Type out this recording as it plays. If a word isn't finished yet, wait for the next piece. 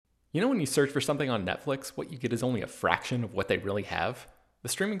You know when you search for something on Netflix, what you get is only a fraction of what they really have? The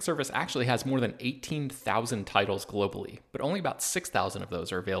streaming service actually has more than 18,000 titles globally, but only about 6,000 of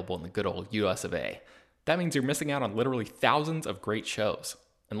those are available in the good old US of A. That means you're missing out on literally thousands of great shows.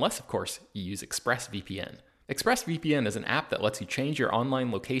 Unless, of course, you use ExpressVPN. ExpressVPN is an app that lets you change your online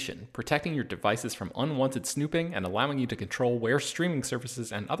location, protecting your devices from unwanted snooping and allowing you to control where streaming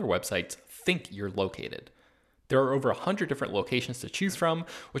services and other websites think you're located. There are over 100 different locations to choose from,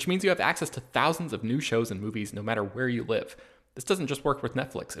 which means you have access to thousands of new shows and movies no matter where you live. This doesn't just work with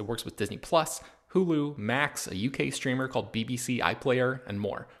Netflix, it works with Disney Plus, Hulu, Max, a UK streamer called BBC iPlayer, and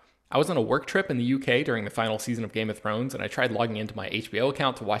more. I was on a work trip in the UK during the final season of Game of Thrones, and I tried logging into my HBO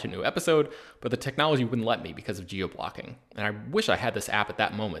account to watch a new episode, but the technology wouldn't let me because of geo-blocking. And I wish I had this app at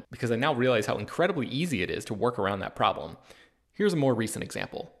that moment, because I now realize how incredibly easy it is to work around that problem. Here's a more recent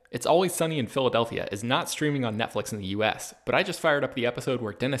example. It's Always Sunny in Philadelphia is not streaming on Netflix in the US, but I just fired up the episode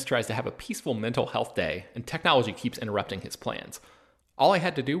where Dennis tries to have a peaceful mental health day, and technology keeps interrupting his plans. All I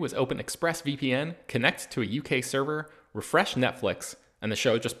had to do was open ExpressVPN, connect to a UK server, refresh Netflix, and the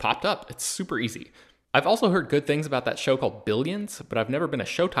show just popped up. It's super easy. I've also heard good things about that show called Billions, but I've never been a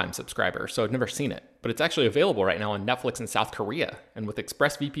Showtime subscriber, so I've never seen it. But it's actually available right now on Netflix in South Korea, and with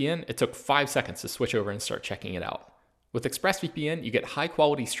ExpressVPN, it took 5 seconds to switch over and start checking it out. With ExpressVPN, you get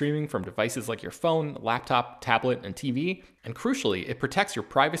high-quality streaming from devices like your phone, laptop, tablet, and TV, and crucially, it protects your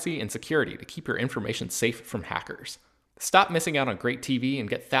privacy and security to keep your information safe from hackers. Stop missing out on great TV and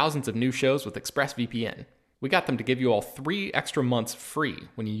get thousands of new shows with ExpressVPN. We got them to give you all 3 extra months free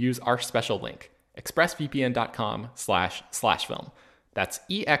when you use our special link, expressvpn.com/slashfilm. That's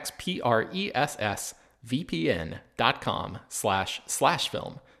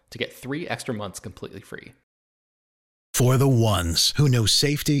expressvpn.com/slashfilm to get 3 extra months completely free. For the ones who know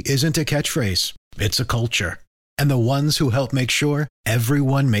safety isn't a catchphrase, it's a culture. And the ones who help make sure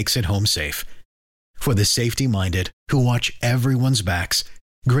everyone makes it home safe. For the safety-minded who watch everyone's backs,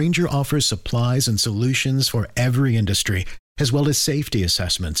 Grainger offers supplies and solutions for every industry, as well as safety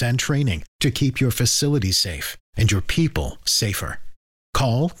assessments and training to keep your facilities safe and your people safer.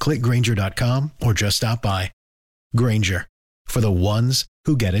 Call, click Grainger.com, or just stop by. Grainger, for the ones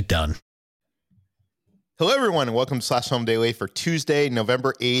who get it done. Hello, everyone, and welcome to Slash Film Daily for Tuesday,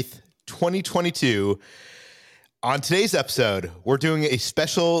 November 8th, 2022. On today's episode, we're doing a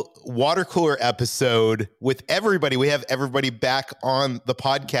special water cooler episode with everybody. We have everybody back on the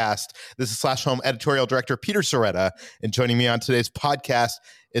podcast. This is Slash Film editorial director Peter Soretta, and joining me on today's podcast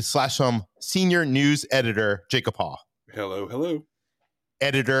is Slash Film senior news editor Jacob Hall. Hello, hello.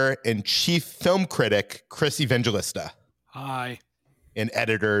 Editor and chief film critic Chris Evangelista. Hi. And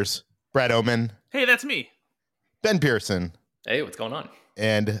editors Brad Oman. Hey, that's me. Ben Pearson. Hey, what's going on?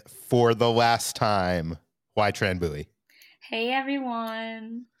 And for the last time, Why Tran Bui. Hey,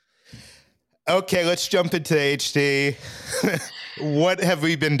 everyone. Okay, let's jump into HD. What have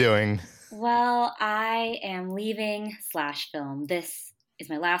we been doing? Well, I am leaving Slash Film. This is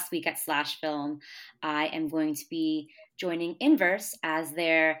my last week at Slash Film. I am going to be joining Inverse as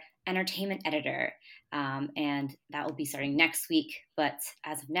their entertainment editor. And that will be starting next week. But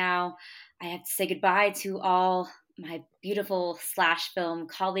as of now, I have to say goodbye to all my beautiful Slash Film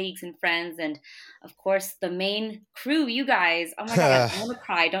colleagues and friends, and of course the main crew, you guys. Oh my god, I'm gonna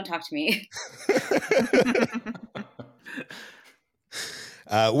cry. Don't talk to me.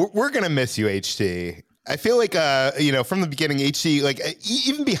 We're gonna miss you, HT. I feel like from the beginning, HT, like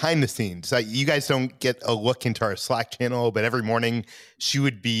even behind the scenes, you guys don't get a look into our Slack channel, but every morning she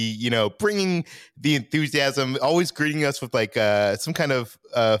would be, bringing the enthusiasm, always greeting us with like some kind of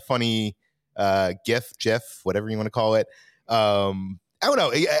funny GIF, whatever you want to call it. I don't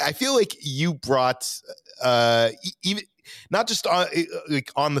know. I feel like you brought even not just on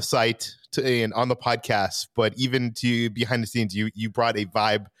the site and on the podcast, but even to behind the scenes, you brought a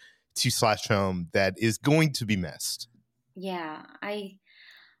vibe to Slash Film that is going to be missed. Yeah, I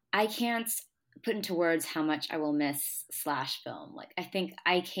can't put into words how much I will miss Slash Film. Like, I think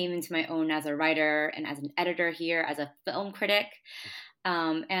I came into my own as a writer and as an editor here, as a film critic.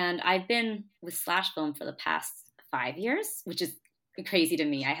 And I've been with Slash Film for the past 5 years, which is crazy to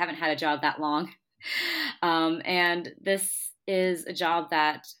me. I haven't had a job that long. And this is a job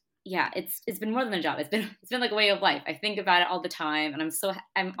that, it's been more than a job. It's been like a way of life. I think about it all the time, and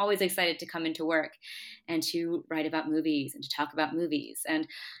I'm always excited to come into work and to write about movies and to talk about movies. And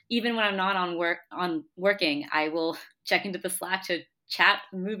even when I'm not on working, I will check into the Slack to chat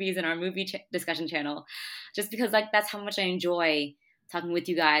movies in our movie discussion channel, just because that's how much I enjoy talking with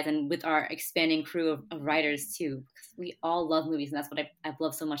you guys and with our expanding crew of writers too, because we all love movies, and that's what I've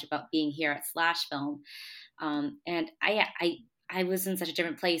loved so much about being here at Slash Film. And I I was in such a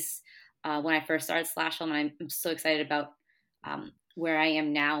different place when I first started Slash Film, and I'm so excited about where I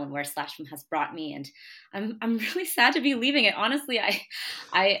am now and where Slash Film has brought me. And I'm really sad to be leaving it. Honestly,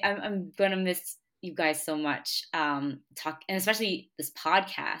 I'm gonna miss you guys so much. And especially this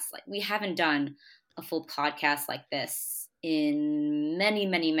podcast. Like, we haven't done a full podcast like this in many,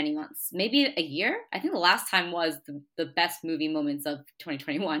 many, many months, maybe a year. I think the last time was the best movie moments of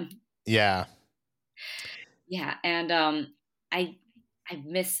 2021. Yeah. Yeah. And I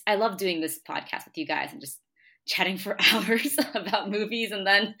love doing this podcast with you guys and just chatting for hours about movies, and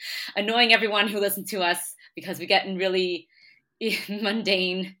then annoying everyone who listens to us because we get in really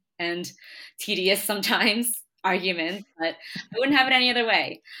mundane and tedious sometimes arguments, but I wouldn't have it any other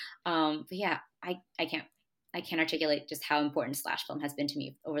way. But yeah, I can't articulate just how important Slash Film has been to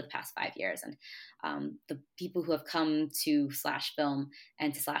me over the past 5 years. And the people who have come to Slash Film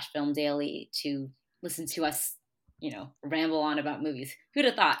and to Slash Film Daily to listen to us, ramble on about movies. Who'd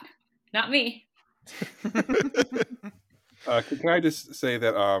have thought? Not me. Can I just say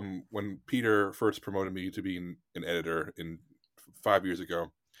that when Peter first promoted me to being an editor 5 years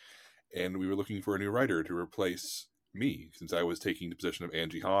ago, and we were looking for a new writer to replace me, since I was taking the position of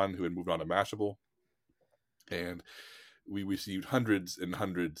Angie Han, who had moved on to Mashable, and we received hundreds and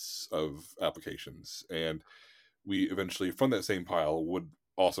hundreds of applications, and we eventually, from that same pile, would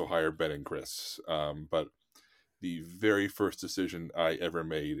also hire Ben and Chris. But the very first decision I ever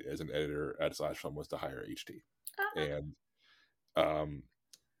made as an editor at Slash Film was to hire HT. And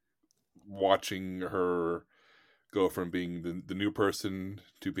watching her go from being the new person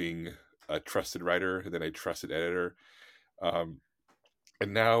to being a trusted writer, and then a trusted editor,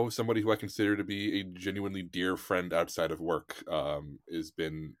 and now somebody who I consider to be a genuinely dear friend outside of work, has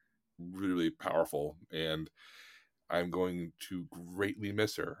been really powerful. And I'm going to greatly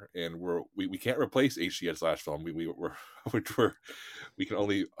miss her. And we can't replace HT at Slash Film. We can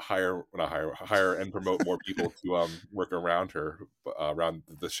only hire and promote more people to work around her, around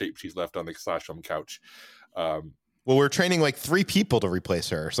the shape she's left on the Slash Film couch. Well, we're training like 3 people to replace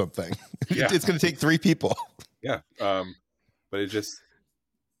her or something. Yeah. It's going to take 3 people. Yeah. But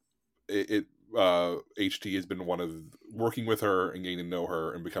HT has been one of, working with her and getting to know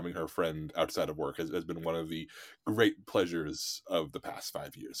her and becoming her friend outside of work has been one of the great pleasures of the past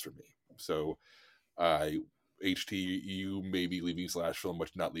 5 years for me. So HT, you may be leaving Slash Film,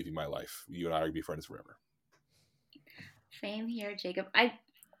 but not leaving my life. You and I are going to be friends forever. Same here, Jacob.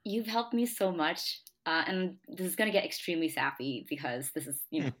 You've helped me so much. And this is going to get extremely sappy because this is,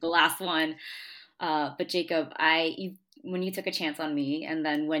 the last one. But Jacob, when you took a chance on me, and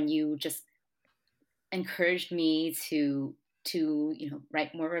then when you just encouraged me to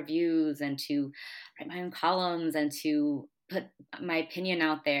write more reviews and to write my own columns and to put my opinion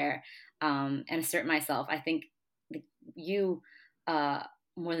out there, and assert myself, I think you,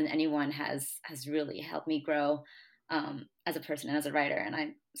 more than anyone, has really helped me grow as a person and as a writer. And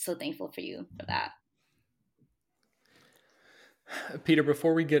I'm so thankful for you for that. Peter,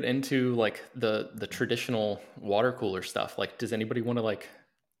 before we get into like the traditional water cooler stuff, like, does anybody want to, like,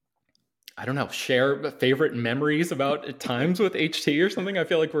 I don't know, share favorite memories about times with HT or something? I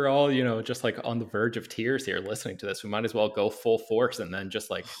feel like we're all, just like on the verge of tears here listening to this. We might as well go full force and then just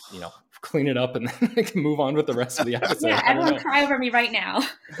like, clean it up and then move on with the rest of the episode. Yeah, everyone cry over me right now.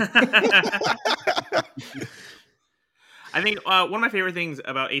 I think one of my favorite things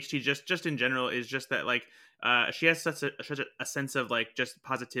about HT just in general is just that, like, she has such a sense of like just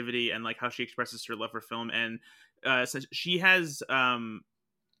positivity and like how she expresses her love for film, and so she has some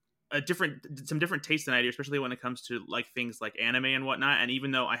different tastes than I do, especially when it comes to like things like anime and whatnot. And even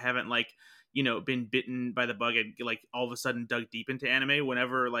though I haven't been bitten by the bug and like all of a sudden dug deep into anime,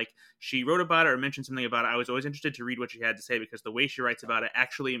 whenever like she wrote about it or mentioned something about it, I was always interested to read what she had to say, because the way she writes about it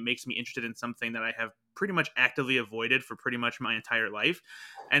actually makes me interested in something that I have pretty much actively avoided for pretty much my entire life.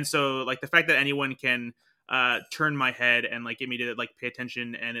 And so like the fact that anyone can turn my head and like get me to like pay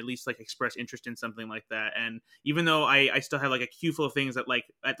attention and at least like express interest in something like that. And even though I still have like a queue full of things that like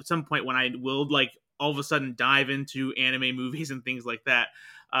at some point when I will like all of a sudden dive into anime movies and things like that,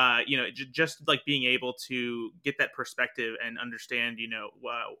 just like being able to get that perspective and understand,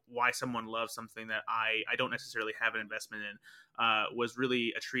 why someone loves something that I don't necessarily have an investment in, was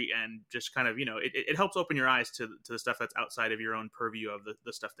really a treat. And just kind of, it helps open your eyes to the stuff that's outside of your own purview of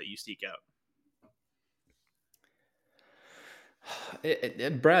the stuff that you seek out.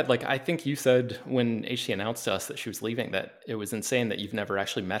 Brad, like, I think you said when HT announced to us that she was leaving that it was insane that you've never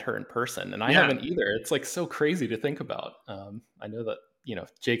actually met her in person. And I haven't either. It's like so crazy to think about. I know that,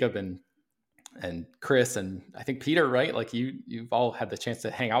 Jacob and and Chris and I think Peter, right? Like you've all had the chance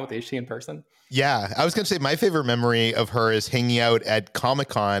to hang out with HT in person. Yeah, I was gonna say my favorite memory of her is hanging out at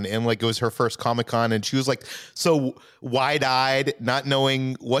Comic-Con, and like it was her first Comic-Con, and she was like so wide-eyed, not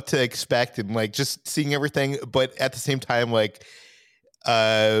knowing what to expect, and like just seeing everything, but at the same time, like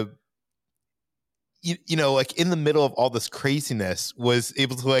you know, like in the middle of all this craziness, was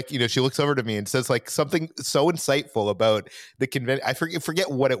able to like, you know, she looks over to me and says like something so insightful about the convention. I forget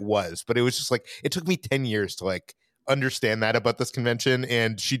what it was, but it was just like, it took me 10 years to like understand that about this convention.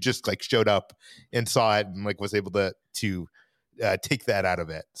 And she just like showed up and saw it and like was able to take that out of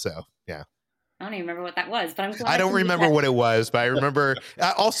it. So, yeah. I don't even remember what that was, but I'm glad. I don't remember what it was, but I remember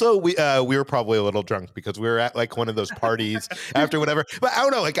also we were probably a little drunk because we were at like one of those parties after whatever. But I don't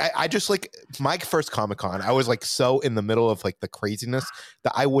know, like I just like my first Comic-Con, I was like so in the middle of like the craziness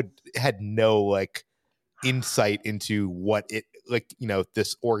that I had no like insight into what it like, you know,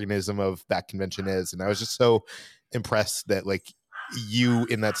 this organism of that convention is. And I was just so impressed that like you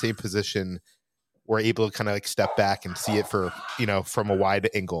in that same position were able to kind of like step back and see it for, you know, from a wide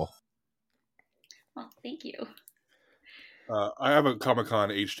angle. Well, thank you. I have a Comic-Con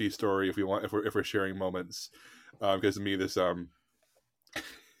HT story if we're sharing moments. Because to me, this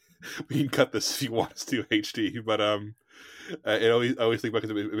we can cut this if you want us to HT, but I always think about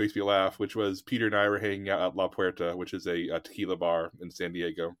it because it makes me laugh. Which was Peter and I were hanging out at La Puerta, which is a tequila bar in San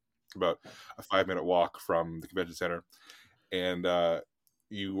Diego, about a 5-minute walk from the convention center, and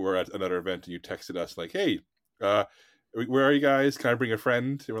you were at another event and you texted us like, "Hey, where are you guys? Can I bring a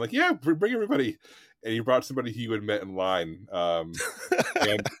friend?" And we're like, "Yeah, bring everybody." And you brought somebody who you had met in line.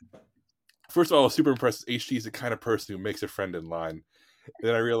 And first of all, I was super impressed. HT is the kind of person who makes a friend in line. And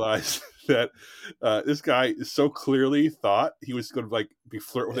then I realized that this guy so clearly thought he was going to like be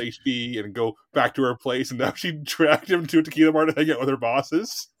flirt with HT and go back to her place, and now she dragged him to a tequila bar to hang out with her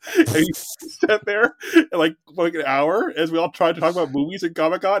bosses. And he sat there like an hour as we all tried to talk about movies at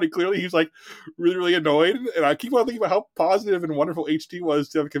Comic-Con, and clearly he's like really, really annoyed. And I keep on thinking about how positive and wonderful HT was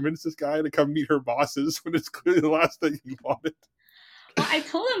to have convinced this guy to come meet her bosses when it's clearly the last thing he wanted. Well, I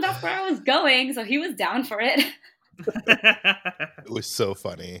told him that's where I was going, so he was down for it. It was so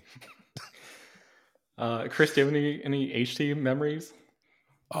funny. Chris, do you have any HT memories?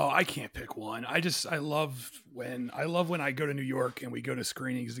 Oh, I can't pick one. I love when I go to New York and we go to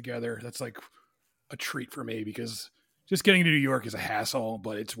screenings together. That's like a treat for me because just getting to New York is a hassle,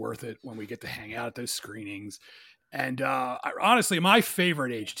 but it's worth it when we get to hang out at those screenings. And honestly, my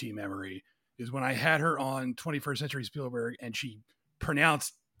favorite HT memory is when I had her on 21st Century Spielberg and she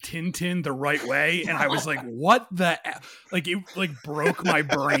pronounced Tintin the right way, and I was like, what the like it like broke my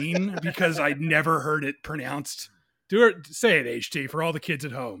brain because I'd never heard it pronounced. Say it, HT, for all the kids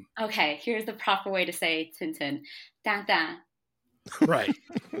at home. Okay, here's the proper way to say Tintin. Dan dan. Right.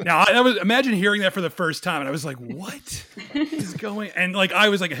 Now imagine hearing that for the first time and I was like, what is going, and like I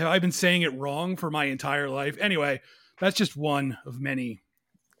was like, have I been saying it wrong for my entire life? Anyway, that's just one of many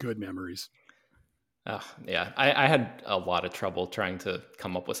good memories. Yeah, I had a lot of trouble trying to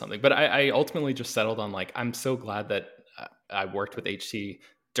come up with something, but I ultimately just settled on like, I'm so glad that I worked with HT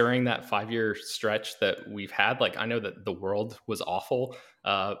during that 5-year stretch that we've had. Like, I know that the world was awful,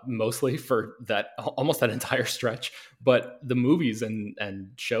 mostly for that, almost that entire stretch, but the movies and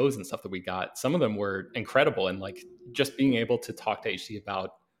shows and stuff that we got, some of them were incredible. And like, just being able to talk to HT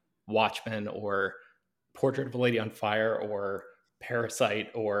about Watchmen or Portrait of a Lady on Fire or Parasite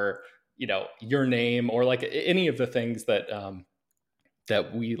or, you know, Your Name, or like any of the things that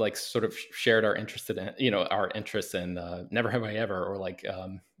that we like sort of shared our interest in, you know, our interest in Never Have I Ever, or like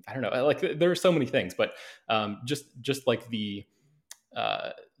I don't know, like there are so many things, but just like the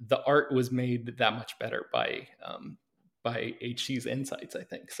art was made that much better by HT's insights, I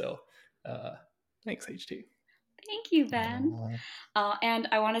think. So thanks, HT. Thank you, Ben. And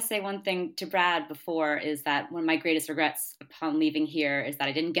I want to say one thing to Brad before, is that one of my greatest regrets upon leaving here is that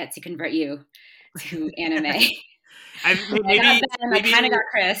I didn't get to convert you to anime. I kind of got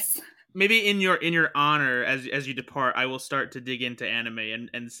Chris. Maybe in your honor, as you depart, I will start to dig into anime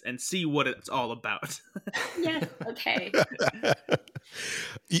and see what it's all about. Yes, okay.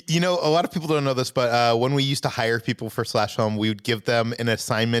 You know, a lot of people don't know this, but when we used to hire people for Slash Film, we would give them an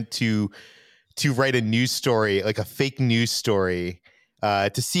assignment to write a news story, like a fake news story,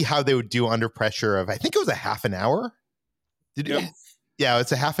 to see how they would do under pressure of, I think it was a half an hour. Yeah,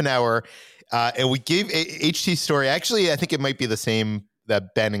 it's a half an hour. And we gave HT story. Actually, I think it might be the same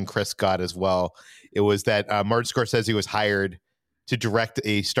that Ben and Chris got as well. It was that Martin Scorsese was hired to direct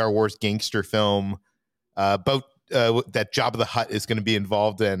a Star Wars gangster film about that Jabba the Hutt is going to be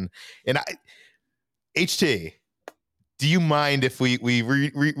involved in. And HT, do you mind if we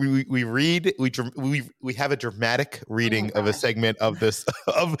have a dramatic reading of a segment of this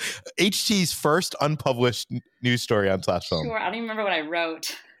of HT's first unpublished news story on Slash Film? Sure. I don't even remember what I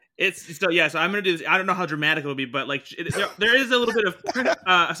wrote. So I'm gonna do this. I don't know how dramatic it'll be, but like there is a little bit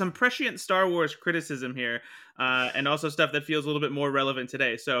of some prescient Star Wars criticism here, and also stuff that feels a little bit more relevant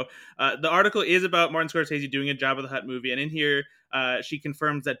today. So the article is about Martin Scorsese doing a Jabba the Hutt movie, and in here she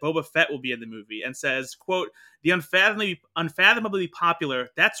confirms that Boba Fett will be in the movie and says, quote, "The unfathomably popular,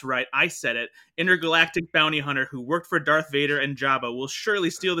 that's right, I said it, intergalactic bounty hunter who worked for Darth Vader and Jabba will surely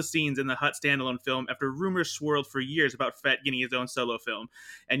steal the scenes in the Hutt standalone film after rumors swirled for years about Fett getting his own solo film.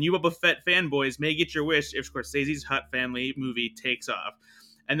 And you Boba Fett fanboys may get your wish if Scorsese's Hutt family movie takes off."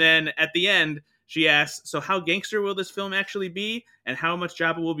 And then at the end, she asks, "So how gangster will this film actually be? And how much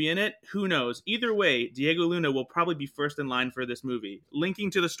Jabba will be in it? Who knows? Either way, Diego Luna will probably be first in line for this movie." Linking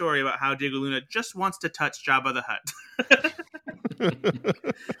to the story about how Diego Luna just wants to touch Jabba the Hutt.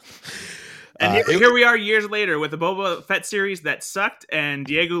 And here we are years later with the Boba Fett series that sucked and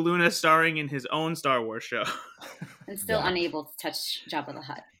Diego Luna starring in his own Star Wars show. And still unable to touch Jabba the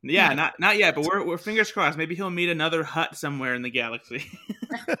Hutt. Yeah, not yet, but we're fingers crossed. Maybe he'll meet another Hutt somewhere in the galaxy.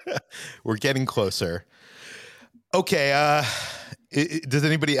 We're getting closer. Okay, does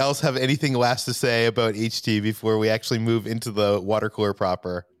anybody else have anything last to say about HT before we actually move into the water cooler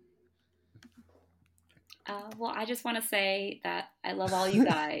proper? Well, I just want to say that I love all you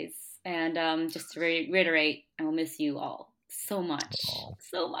guys. And just to reiterate, I will miss you all so much.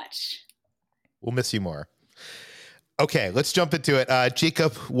 So much. We'll miss you more. Okay, let's jump into it.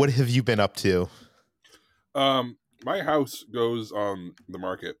 Jacob, what have you been up to? My house goes on the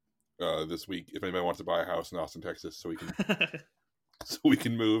market this week. If anybody wants to buy a house in Austin, Texas, so we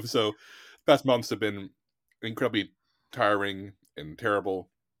can move. So past months have been incredibly tiring and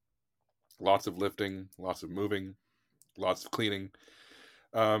terrible. Lots of lifting, lots of moving, lots of cleaning.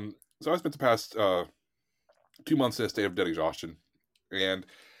 So I spent the past 2 months in a state of dead exhaustion. And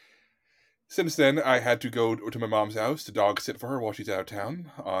since then, I had to go to my mom's house to dog sit for her while she's out of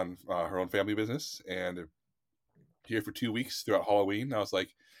town on her own family business. And here for 2 weeks throughout Halloween, I was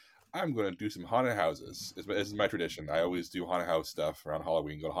like, I'm going to do some haunted houses. This is my tradition. I always do haunted house stuff around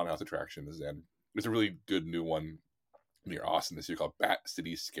Halloween, go to haunted house attractions. And there's a really good new one near Austin this year called Bat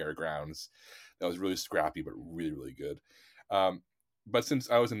City Scare Grounds. That was really scrappy, but really, really good. But since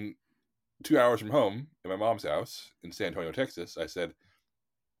I was in 2 hours from home in my mom's house in San Antonio, Texas, I said,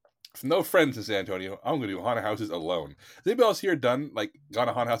 with no friends in San Antonio, I'm going to do haunted houses alone. Has anybody else here gone to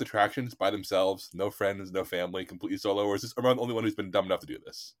haunted house attractions by themselves, no friends, no family, completely solo, or am I the only one who's been dumb enough to do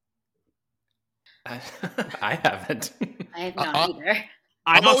this? I haven't. I have not either.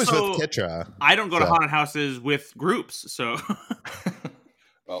 I'm always with Kitra. I don't go to haunted houses with groups, so.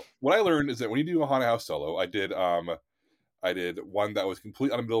 Well, what I learned is that when you do a haunted house solo, I did one that was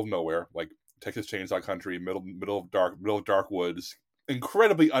completely out of the middle of nowhere, like Texas Chainsaw Country, middle of dark woods,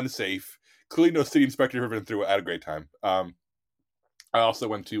 incredibly unsafe. Clearly, no city inspector ever been through it. I had a great time. I also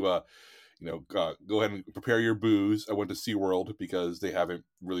went to, go ahead and prepare your booze. I went to SeaWorld because they have a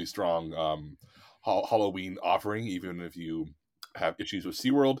really strong Halloween offering, even if you have issues with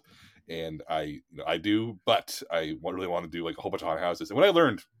SeaWorld. And I do, but I really want to do like a whole bunch of haunted houses. And what I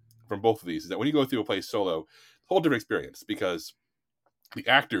learned from both of these is that when you go through a place solo, whole different experience because the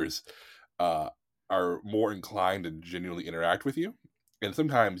actors are more inclined to genuinely interact with you, and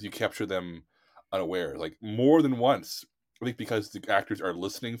sometimes you capture them unaware, like more than once. I think because the actors are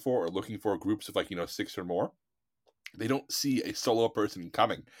listening for or looking for groups of 6 or more, they don't see a solo person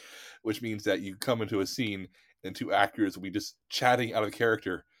coming, which means that you come into a scene and 2 actors will be just chatting out of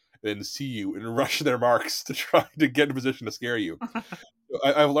character and see you and rush their marks to try to get in a position to scare you.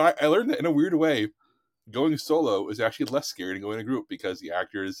 I learned that in a weird way, going solo is actually less scary than going in a group because the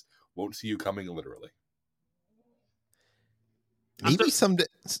actors won't see you coming literally. Maybe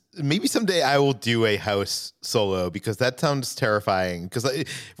someday I will do a house solo because that sounds terrifying. Because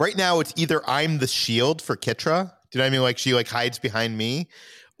right now it's either I'm the shield for Kitra, do you know what I mean? Like she hides behind me,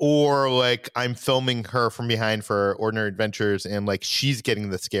 or I'm filming her from behind for Ordinary Adventures, and she's getting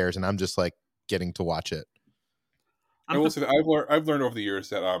the scares, and I'm just getting to watch it. I will say that I've learned over the years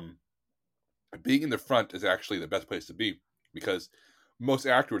that being in the front is actually the best place to be because most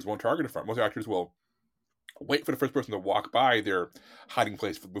actors won't target the front. Most actors will wait for the first person to walk by their hiding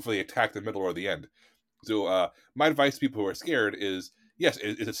place before they attack the middle or the end. So my advice to people who are scared is, yes,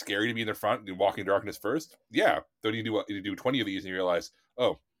 is it scary to be in the front and walk in darkness first? Yeah. Then you do 20 of these and you realize,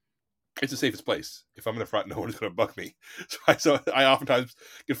 oh, it's the safest place. If I'm in the front, no one's going to bug me. So I oftentimes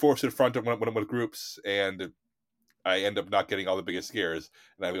get forced to the front of one with groups, and I end up not getting all the biggest scares,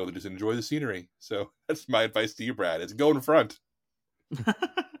 and I'm able to just enjoy the scenery. So that's my advice to you, Brad. Is go in front.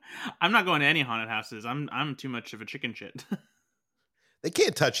 I'm not going to any haunted houses. I'm too much of a chicken shit. They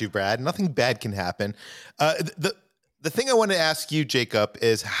can't touch you, Brad. Nothing bad can happen. The thing I want to ask you, Jacob,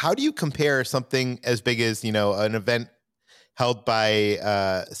 is how do you compare something as big as, an event held by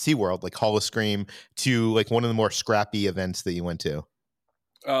SeaWorld, like Hall of Scream, to like one of the more scrappy events that you went to?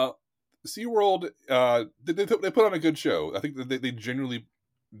 SeaWorld, they put on a good show. I think that they generally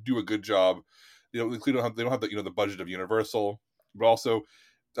do a good job. They don't have the budget of Universal, but also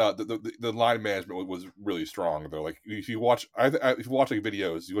the line management was really strong. They're like, if you watch like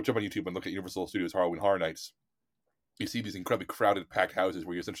videos, you go jump on YouTube and look at Universal Studios Halloween Horror Nights. You see these incredibly crowded, packed houses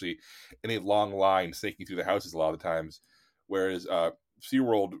where you're essentially in a long line snaking through the houses a lot of the times. Whereas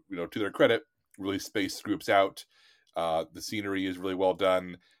SeaWorld, to their credit, really spaced groups out. The scenery is really well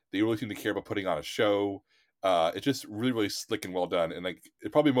done. They really seem to care about putting on a show. It's just really, really slick and well done. And like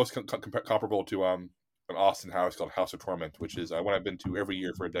it's probably most comparable to an Austin house called House of Torment, which is one I've been to every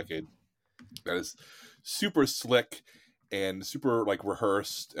year for a decade. That is super slick and super like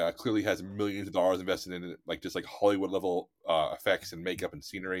rehearsed. Clearly has millions of dollars invested in it, like just like Hollywood level effects and makeup and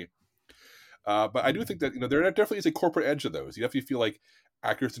scenery. But I do think that there definitely is a corporate edge to those. You definitely feel like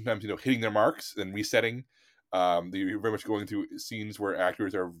actors sometimes hitting their marks and resetting. You're very much going through scenes where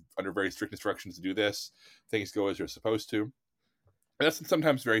actors are under very strict instructions to do this. Things go as they're supposed to. And that's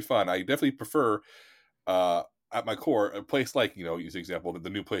sometimes very fun. I definitely prefer, at my core, a place like, use an example, the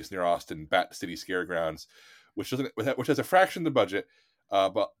new place near Austin, Bat City Scaregrounds, which has a fraction of the budget,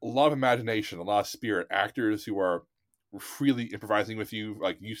 but a lot of imagination, a lot of spirit, actors who are freely improvising with you,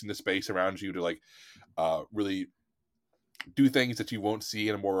 like using the space around you to like really do things that you won't see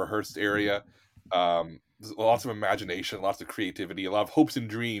in a more rehearsed area. There's lots of imagination, lots of creativity, a lot of hopes and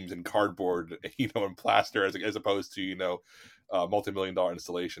dreams and cardboard, and plaster as opposed to, multi-million-dollar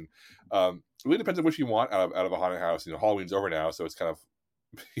installation. It really depends on what you want out of a haunted house. Halloween's over now, so it's kind of,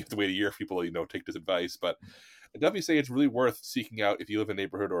 you have to wait a year for people to, take this advice. But I definitely say it's really worth seeking out if you live in a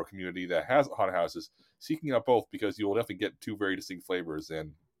neighborhood or a community that has haunted houses, seeking out both, because you will definitely get two very distinct flavors.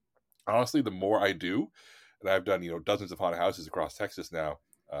 And honestly, the more I do, and I've done, dozens of haunted houses across Texas now,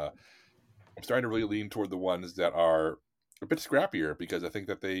 I'm starting to really lean toward the ones that are a bit scrappier, because I think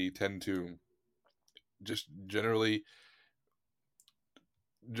that they tend to just generally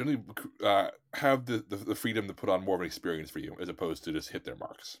have the freedom to put on more of an experience for you as opposed to just hit their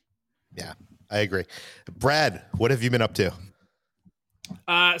marks. Yeah, I agree. Brad, what have you been up to?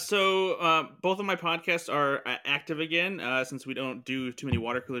 So both of my podcasts are active again. Since we don't do too many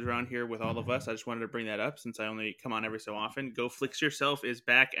water coolers around here with all of us, I just wanted to bring that up since I only come on every so often. Go Flix Yourself is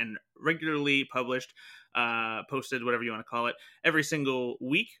back and regularly published, posted, whatever you want to call it, every single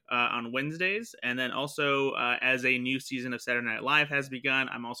week on Wednesdays. And then also, as a new season of Saturday Night Live has begun,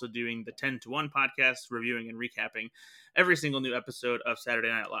 I'm also doing the 10 to 1 podcast, reviewing and recapping every single new episode of Saturday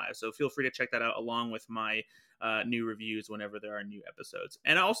Night Live. So feel free to check that out along with my new reviews whenever there are new episodes.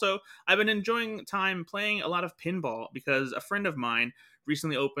 And also, I've been enjoying time playing a lot of pinball because a friend of mine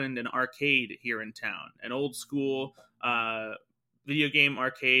recently opened an arcade here in town, an old school video game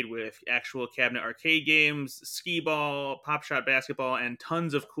arcade with actual cabinet arcade games, skee ball, pop shot basketball, and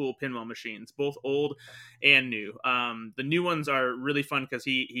tons of cool pinball machines, both old and new. The new ones are really fun because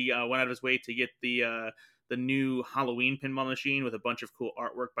he went out of his way to get the new Halloween pinball machine with a bunch of cool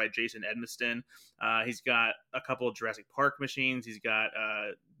artwork by Jason Edmiston. He's got a couple of Jurassic Park machines. He's got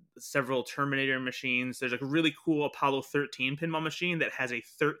several Terminator machines. There's a really cool Apollo 13 pinball machine that has a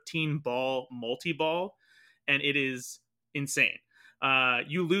 13-ball multi-ball, and it is insane.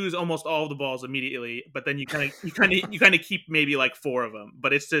 You lose almost all of the balls immediately, but then you kind of keep maybe like 4 of them.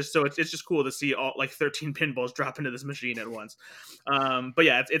 But it's just cool to see all like 13 pinballs drop into this machine at once. But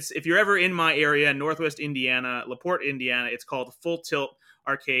yeah, it's if you're ever in my area, Northwest Indiana, LaPorte, Indiana, it's called Full Tilt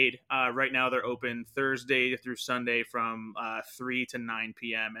Arcade. Right now they're open Thursday through Sunday from 3 to 9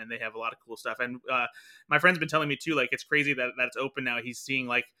 p.m. and they have a lot of cool stuff. And my friend's been telling me too, like it's crazy that it's open now. He's seeing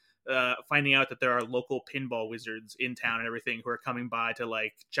like finding out that there are local pinball wizards in town and everything who are coming by to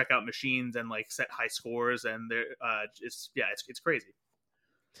like check out machines and like set high scores, and they're it's crazy.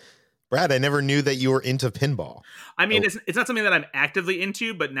 Brad, I never knew that you were into pinball. I mean, it's not something that I'm actively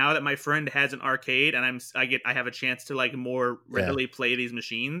into, but now that my friend has an arcade and I have a chance to like more readily play these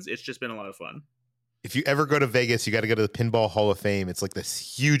machines, it's just been a lot of fun. If you ever go to Vegas, you got to go to the Pinball Hall of Fame. It's like this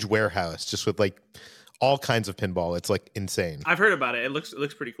huge warehouse just with like all kinds of pinball. It's like insane. I've heard about it. It looks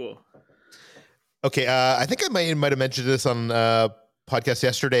pretty cool. Okay, I think I might have mentioned this on podcast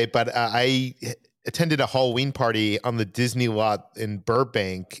yesterday, but I attended a Halloween party on the Disney lot in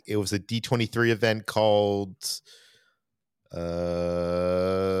Burbank. It was a D23 event called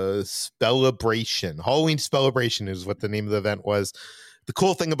Spellabration. Halloween Spellabration is what the name of the event was. The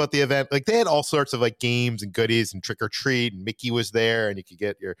cool thing about the event, like they had all sorts of like games and goodies and trick or treat, and Mickey was there, and you could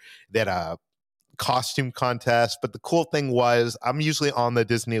get they had a costume contest. But the cool thing was, I'm usually on the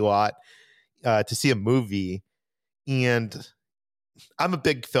Disney lot to see a movie, and I'm a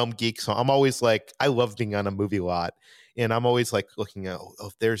big film geek, so I'm always like, I love being on a movie lot, and I'm always like looking at,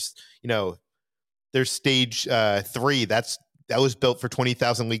 if there's, there's stage 3 that was built for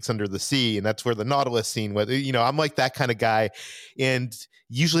 20,000 Leagues Under the Sea, and that's where the Nautilus scene was. I'm like that kind of guy, and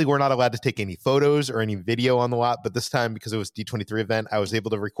usually we're not allowed to take any photos or any video on the lot, but this time, because it was D23 event, I was able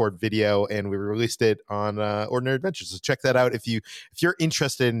to record video, and we released it on Ordinary Adventures. So check that out if you're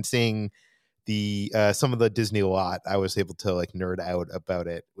interested in seeing the some of the Disney lot. I was able to like nerd out about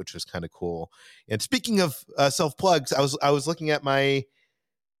it, which was kind of cool. And speaking of self plugs, I was looking at my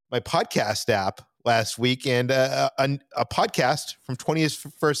podcast app last week, and a podcast from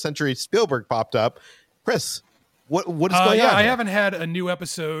 21st Century Spielberg popped up. Chris, what is going on? I haven't had a new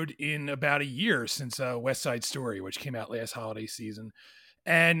episode in about a year since West Side Story, which came out last holiday season.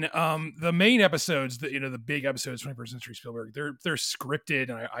 And the main episodes, the big episodes, 21st Century Spielberg, they're scripted,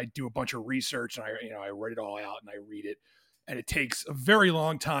 and I do a bunch of research, and I write it all out and I read it, and it takes a very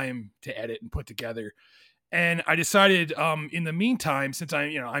long time to edit and put together. And I decided, in the meantime, since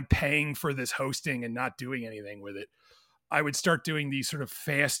I'm paying for this hosting and not doing anything with it, I would start doing these sort of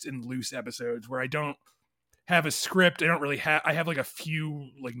fast and loose episodes where I don't have a script. I don't really have. I have like a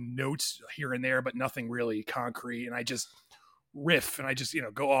few like notes here and there, but nothing really concrete. And I just riff and I just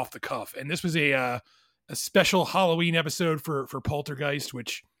go off the cuff. And this was a special Halloween episode for Poltergeist,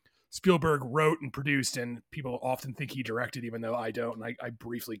 which Spielberg wrote and produced, and people often think he directed, even though I don't. And I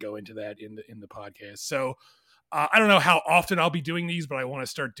briefly go into that in the podcast. So I don't know how often I'll be doing these, but I want to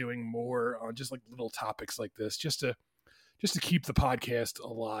start doing more on just like little topics like this, just to keep the podcast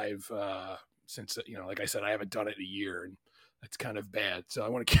alive. Since like I said, I haven't done it in a year, and that's kind of bad. So I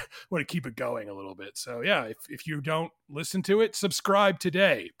want to keep it going a little bit. So yeah, if you don't listen to it, subscribe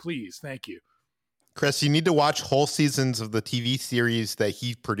today, please. Thank you. Chris, you need to watch whole seasons of the TV series that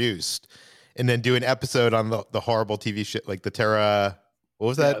he produced, and then do an episode on the horrible TV shit, like the Terra. What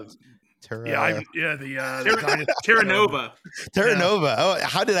was that? Terra Nova. Terra Nova. Oh,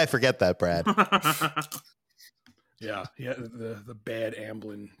 how did I forget that, Brad? Yeah, the bad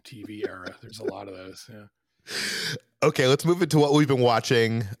Amblin TV era. There's a lot of those. Yeah. Okay, let's move into what we've been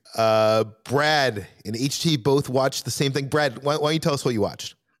watching. Brad and HT both watched the same thing. Brad, why don't you tell us what you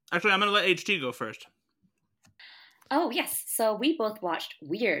watched? Actually, I'm going to let HT go first. Oh, yes. So we both watched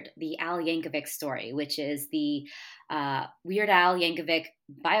Weird, the Al Yankovic story, which is the Weird Al Yankovic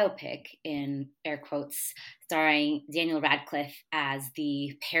biopic, in air quotes, starring Daniel Radcliffe as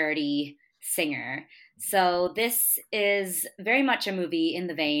the parody singer. So this is very much a movie in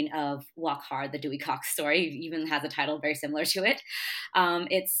the vein of Walk Hard, the Dewey Cox story. It even has a title very similar to it.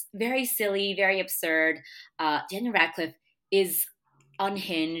 It's very silly, very absurd. Daniel Radcliffe is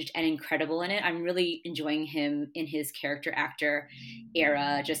unhinged and incredible in it. I'm really enjoying him in his character actor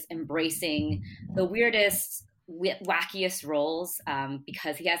era, just embracing the weirdest, wackiest roles,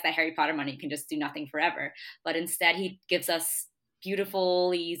 because he has that Harry Potter money. He can just do nothing forever. But instead, he gives us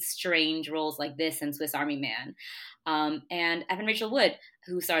beautifully strange roles like this and Swiss Army Man. And Evan Rachel Wood,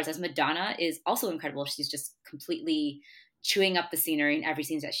 who stars as Madonna, is also incredible. She's just completely chewing up the scenery in every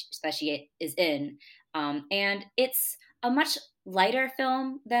scene that she is in. And it's a much lighter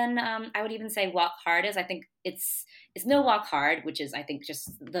film than I would even say Walk Hard is. I think it's no Walk Hard, which is, I think,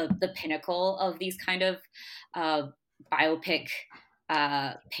 just the pinnacle of these kind of biopic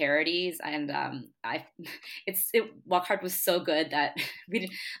parodies. And Walk Hard was so good that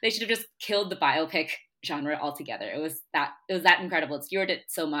they should have just killed the biopic genre altogether. It was that incredible. It's cured it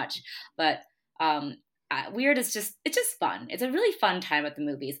so much, but Weird is it's just fun. It's a really fun time at the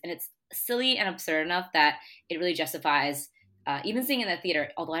movies, and it's silly and absurd enough that it really justifies even seeing it in the theater,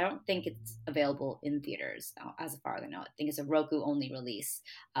 although I don't think it's available in theaters as far as I know. I think it's a Roku only release,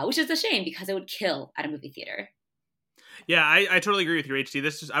 which is a shame because it would kill at a movie theater. Yeah, I totally agree with you,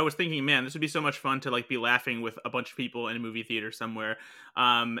 HT. I was thinking, man, this would be so much fun to like be laughing with a bunch of people in a movie theater somewhere.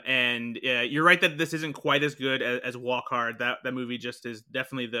 And you're right that this isn't quite as good as Walk Hard. That movie just is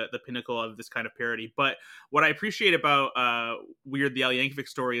definitely the pinnacle of this kind of parody. But what I appreciate about Weird, the Al Yankovic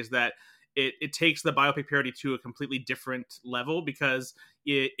story is that it takes the biopic parody to a completely different level, because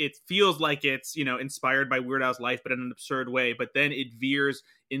it feels like it's, inspired by Weird Al's life, but in an absurd way. But then it veers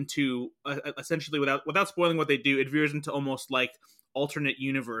into essentially, without spoiling what they do, it veers into almost like alternate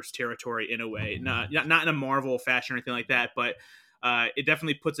universe territory in a way, not in a Marvel fashion or anything like that, but it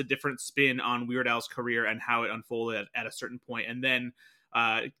definitely puts a different spin on Weird Al's career and how it unfolded at a certain point, and then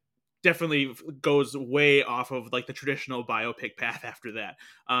definitely goes way off of like the traditional biopic path after that.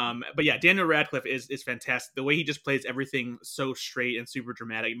 But yeah, Daniel Radcliffe is fantastic. The way he just plays everything so straight and super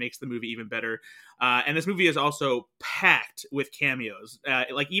dramatic makes the movie even better. And this movie is also packed with cameos.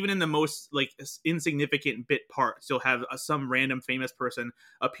 Like even in the most like insignificant bit parts, you'll have some random famous person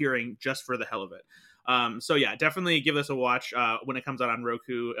appearing just for the hell of it. So yeah, definitely give this a watch when it comes out on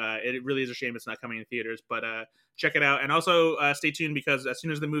Roku. It really is a shame it's not coming in theaters, but check it out. And also stay tuned, because as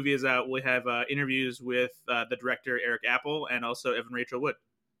soon as the movie is out, we'll have interviews with the director Eric Apple and also Evan Rachel Wood.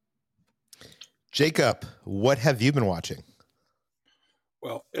 Jacob, what have you been watching?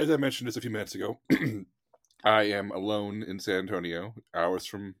 Well, as I mentioned just a few minutes ago, I am alone in San Antonio, hours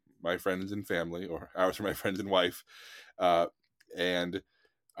from my friends and family, or hours from my friends and wife, and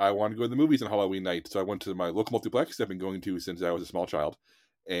I wanted to go to the movies on Halloween night, so I went to my local multiplex I've been going to since I was a small child,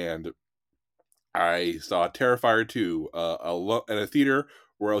 and I saw Terrifier 2 at a theater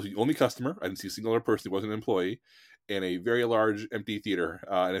where I was the only customer. I didn't see a single other person who wasn't an employee, in a very large, empty theater.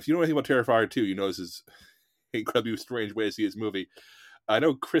 And if you know anything about Terrifier 2, you know this is an incredibly strange way to see this movie. I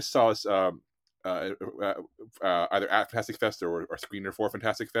know Chris saw us either at Fantastic Fest or screener for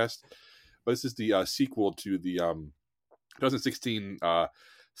Fantastic Fest, but this is the sequel to the 2016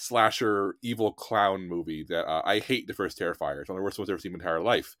 slasher evil clown movie that I hate. The first Terrifier. It's one of the worst ones I've ever seen in my entire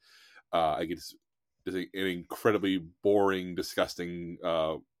life. I get an incredibly boring, disgusting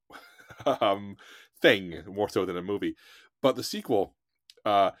thing, more so than a movie. But the sequel,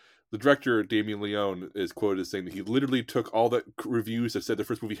 the director Damien Leone is quoted as saying that he literally took all the reviews that said the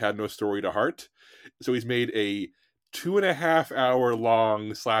first movie had no story to heart, so he's made a 2.5 hour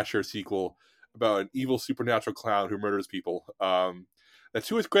long slasher sequel about an evil supernatural clown who murders people. Now,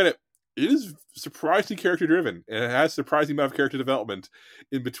 to his credit, it is surprisingly character driven, and it has a surprising amount of character development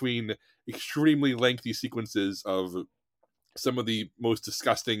in between extremely lengthy sequences of some of the most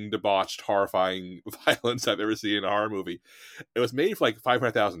disgusting, debauched, horrifying violence I've ever seen in a horror movie. It was made for like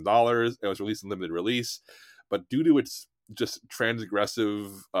 $500,000. It was released in limited release, but due to its just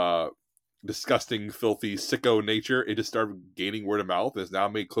transgressive, disgusting, filthy, sicko nature, it just started gaining word of mouth and has now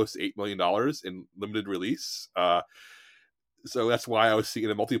made close to $8 million in limited release. So that's why I was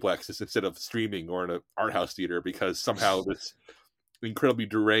seeing a multiplex instead of streaming or in an art house theater, because somehow this incredibly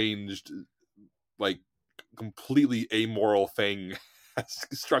deranged, like completely amoral thing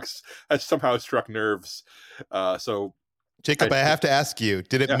has somehow struck nerves. So, Jacob, I have to ask you: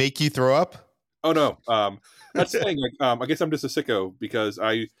 did it make you throw up? Oh no, that's the thing. Like, I guess I'm just a sicko because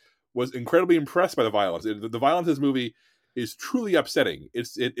I was incredibly impressed by the violence. The violence in this movie is truly upsetting.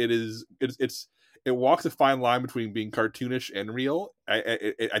 It walks a fine line between being cartoonish and real.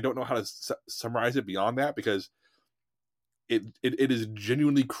 I don't know how to summarize it beyond that, because it is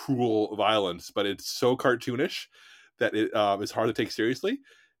genuinely cruel violence, but it's so cartoonish that it's hard to take seriously.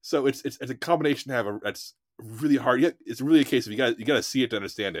 So it's a combination that's really hard. Yet it's really a case of you got to see it to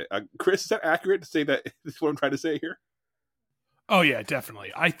understand it. Chris, is that accurate to say that is what I'm trying to say here? Oh yeah,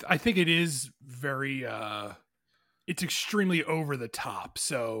 definitely. I think it is very it's extremely over the top.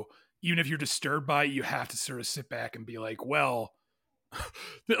 So even if you're disturbed by it, you have to sort of sit back and be like, well,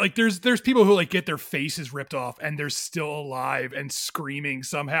 like there's people who like get their faces ripped off and they're still alive and screaming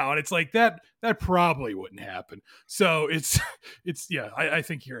somehow, and it's like that probably wouldn't happen. So it's yeah, I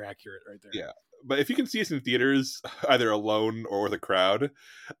think you're accurate right there. Yeah, but if you can see us in theaters either alone or with a crowd,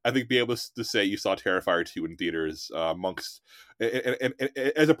 I think be able to say you saw Terrifier 2 in theaters amongst and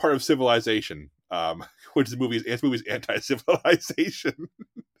as a part of civilization, which is movies anti-civilization.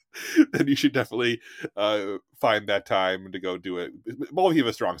 Then you should definitely find that time to go do it. All of you have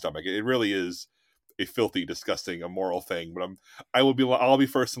a strong stomach. It really is a filthy, disgusting, immoral thing. But I'll be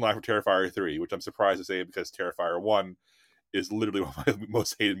first in line for Terrifier 3, which I'm surprised to say because Terrifier 1 is literally one of my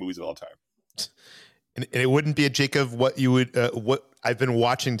most hated movies of all time. And it wouldn't be a Jacob what I've been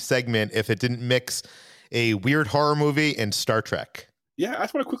watching segment if it didn't mix a weird horror movie and Star Trek. Yeah, I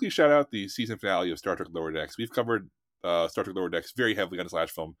just want to quickly shout out the season finale of Star Trek Lower Decks. We've covered Star Trek Lower Decks very heavily on Slash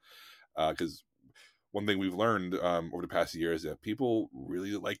Film, because one thing we've learned over the past year is that people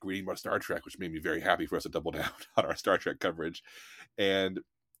really like reading about Star Trek, which made me very happy for us to double down on our Star Trek coverage. And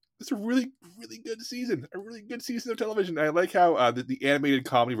it's a really, really good season, of television. I like how the animated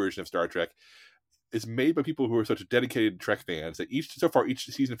comedy version of Star Trek is made by people who are such dedicated Trek fans that each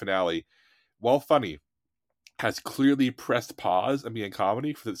season finale, while funny, has clearly pressed pause on being a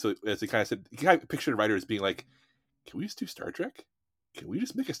comedy. So as they kind of said, you kind of picture the writer as being like, can we just do Star Trek? can we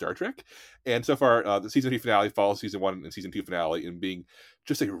just make a Star Trek? And so far, the season 3 finale follows season 1 and season 2 finale in being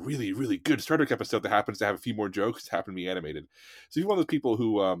just a really, really good Star Trek episode that happens to have a few more jokes, happen to be animated. So if you're one of those people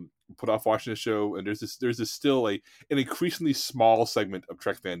who put off watching the show, and there's this still an increasingly small segment of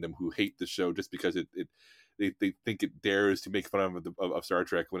Trek fandom who hate the show just because they think it dares to make fun of Star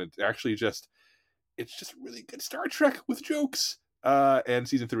Trek, when it's actually it's just really good Star Trek with jokes. And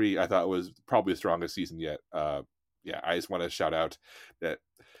season 3 I thought was probably the strongest season yet. I just want to shout out that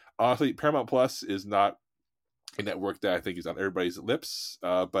honestly, Paramount Plus is not a network that I think is on everybody's lips,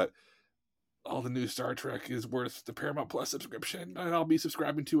 but all the new Star Trek is worth the Paramount Plus subscription, and I'll be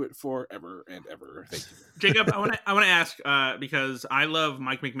subscribing to it forever and ever. Thank you, Jacob. I want to ask because I love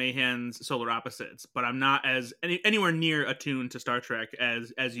Mike McMahon's Solar Opposites, but I'm not anywhere near attuned to Star Trek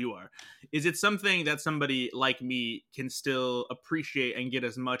as you are. Is it something that somebody like me can still appreciate and get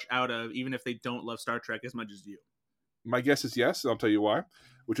as much out of, even if they don't love Star Trek as much as you? My guess is yes, and I'll tell you why.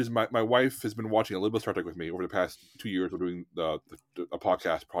 Which is my wife has been watching a little bit of Star Trek with me over the past 2 years. We're doing a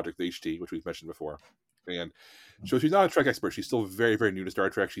podcast, Project HT, which we've mentioned before. And so she's not a Trek expert. She's still very, very new to Star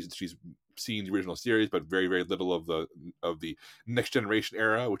Trek. She's seen the original series, but very, very little of the Next Generation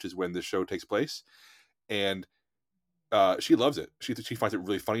era, which is when this show takes place. And she loves it. She finds it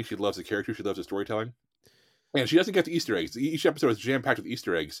really funny. She loves the characters. She loves the storytelling. And she doesn't get the Easter eggs. Each episode is jam-packed with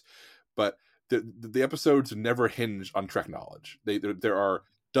Easter eggs, but the episodes never hinge on Trek knowledge. There are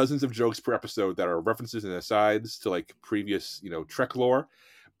dozens of jokes per episode that are references and asides to like previous Trek lore,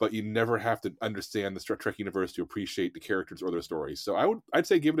 but you never have to understand the Trek universe to appreciate the characters or their stories. So I'd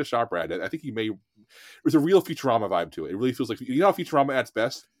say give it a shot, Brad. I think there's a real Futurama vibe to it. It really feels like, how Futurama at its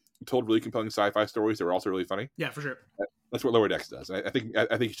best told really compelling sci-fi stories that were also really funny. Yeah, for sure. That's what Lower Decks does. I think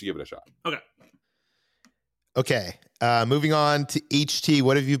you should give it a shot. Okay. Moving on to HT.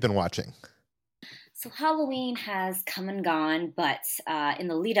 What have you been watching? So Halloween has come and gone, but in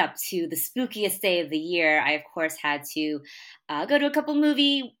the lead up to the spookiest day of the year, I, of course, had to go to a couple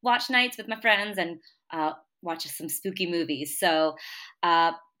movie watch nights with my friends and watch some spooky movies. So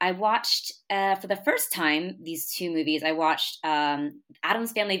I watched, for the first time, these two movies. I watched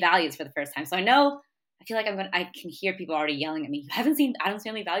Addams Family Values for the first time. So I feel like I can hear people already yelling at me. You haven't seen Addams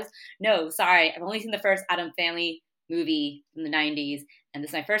Family Values? No, sorry. I've only seen the first Addams Family movie from the 90s, and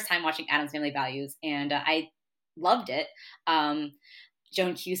this is my first time watching Addams Family Values, and I loved it.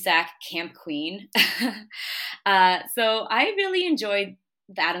 Joan Cusack, Camp Queen. So I really enjoyed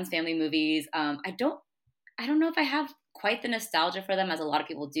the Addams Family movies. I don't know if I have quite the nostalgia for them as a lot of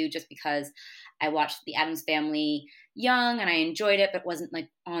people do, just because I watched the Addams Family young and I enjoyed it, but wasn't like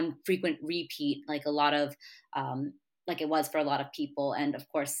on frequent repeat like a lot of like it was for a lot of people. And of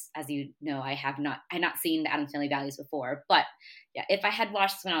course, as you know, I had not seen the Addams Family Values before. But yeah, if I had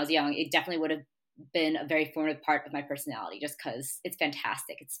watched this when I was young, it definitely would have been a very formative part of my personality, just because it's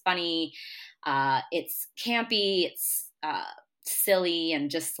fantastic. It's funny, it's campy, it's silly,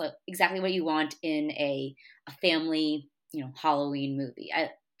 and just like exactly what you want in a family, Halloween movie.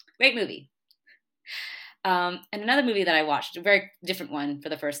 Great movie. And another movie that I watched, a very different one for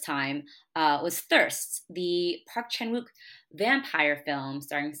the first time, was Thirst, the Park Chan-wook vampire film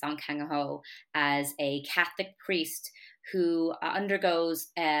starring Song Kang-ho as a Catholic priest who undergoes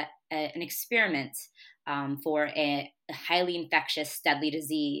an experiment for a highly infectious, deadly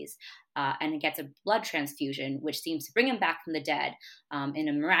disease, and gets a blood transfusion, which seems to bring him back from the dead in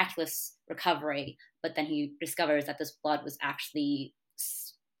a miraculous recovery. But then he discovers that this blood was actually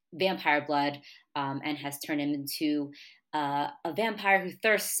vampire blood, and has turned him into a vampire who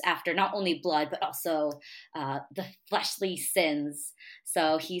thirsts after not only blood but also the fleshly sins.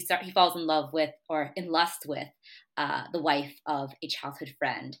 So he falls in love with, or in lust with, the wife of a childhood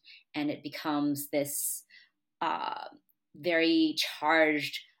friend, and it becomes this very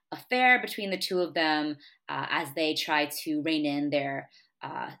charged affair between the two of them as they try to rein in their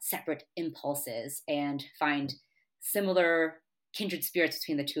separate impulses and find similar kindred spirits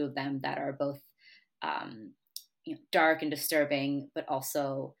between the two of them that are both dark and disturbing, but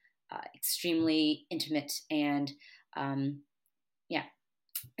also extremely intimate. And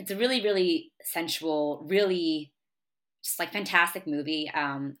it's a really, really sensual, really just like fantastic movie.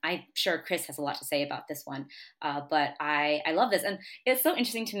 I'm sure Chris has a lot to say about this one, but I love this. And it's so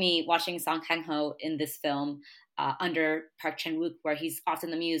interesting to me watching Song Kang-ho in this film under Park Chan-wook, where he's often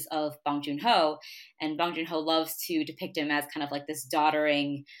the muse of Bong Joon-ho, and Bong Joon-ho loves to depict him as kind of like this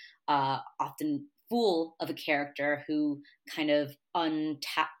doddering, often fool of a character who kind of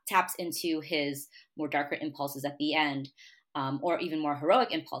taps into his more darker impulses at the end, or even more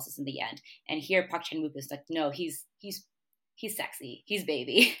heroic impulses in the end. And here Park Chan-wook is like, no, he's sexy, he's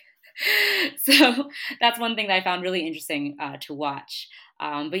baby. So that's one thing that I found really interesting to watch.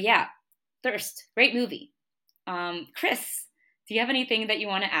 But yeah, Thirst, great movie. Chris, do you have anything that you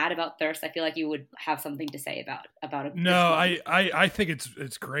want to add about Thirst? I feel like you would have something to say about it. No, I think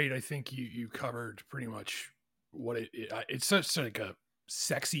it's great. I think you covered pretty much what it's such like a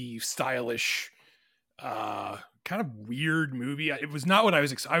sexy, stylish, kind of weird movie. It was not what I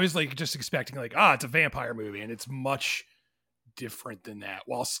was. I was like just expecting like, it's a vampire movie, and it's much different than that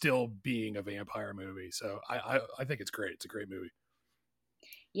while still being a vampire movie. So I think it's great. It's a great movie.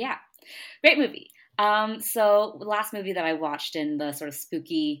 Yeah, great movie. So the last movie that I watched in the sort of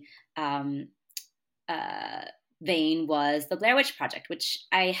spooky vein was The Blair Witch Project, which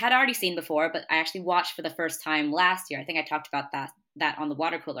I had already seen before, but I actually watched for the first time last year. I think I talked about that on the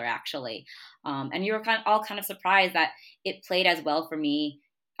water cooler actually. And you were all kind of surprised that it played as well for me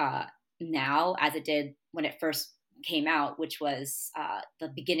now as it did when it first came out, which was the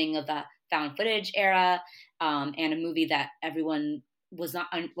beginning of the found footage era, and a movie that everyone was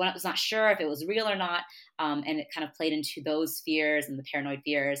not sure if it was real or not, and it kind of played into those fears and the paranoid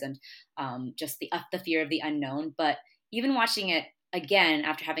fears and just the fear of the unknown. But even watching it again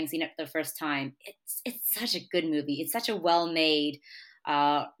after having seen it for the first time, it's such a good movie. It's such a well-made,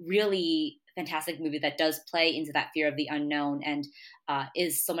 really fantastic movie that does play into that fear of the unknown and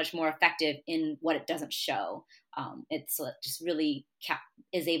is so much more effective in what it doesn't show. It's just really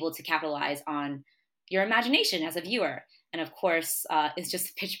is able to capitalize on your imagination as a viewer. And of course, it's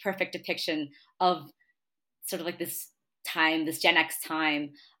just a pitch perfect depiction of sort of like this time, this Gen X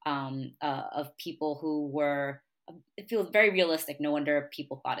time of people who were, it feels very realistic. No wonder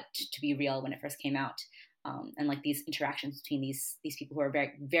people thought it to be real when it first came out. And like these interactions between these people who are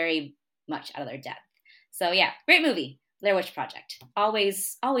very, very much out of their depth. So yeah, great movie, Blair Witch Project.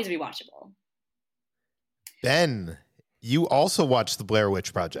 Always rewatchable. Ben, you also watched The Blair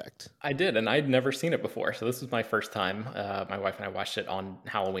Witch Project. I did, and I'd never seen it before, so this was my first time. My wife and I watched it on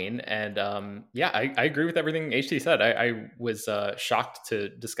Halloween, and I agree with everything HT said. I was shocked to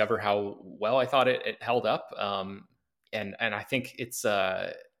discover how well I thought it held up, and I think it's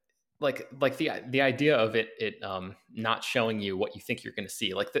like the idea of it not showing you what you think you're going to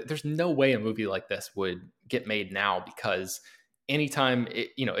see. Like there's no way a movie like this would get made now, because anytime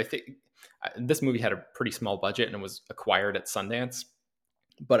this movie had a pretty small budget and it was acquired at Sundance.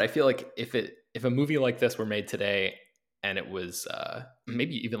 But I feel like if a movie like this were made today and it was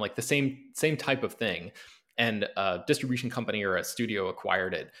maybe even like the same type of thing, and a distribution company or a studio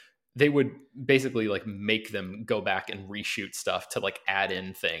acquired it, they would basically like make them go back and reshoot stuff to like add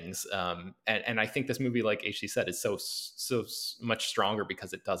in things. And I think this movie, like HC said, is so much stronger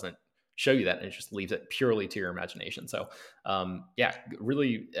because it doesn't show you that, and it just leaves it purely to your imagination. So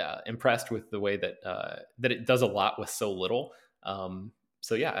really impressed with the way that it does a lot with so little.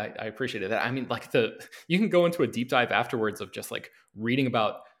 So yeah, I appreciated that. I mean, like you can go into a deep dive afterwards of just like reading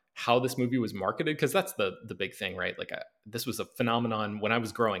about how this movie was marketed, because that's the big thing, right? Like this was a phenomenon when I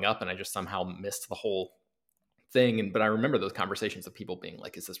was growing up, and I just somehow missed the whole thing. But I remember those conversations of people being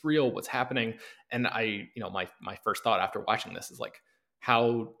like, "Is this real? What's happening?" And my first thought after watching this is like,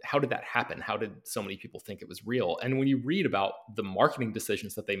 how did that happen? How did so many people think it was real? And when you read about the marketing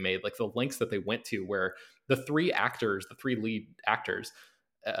decisions that they made, like the lengths that they went to, where the three lead actors,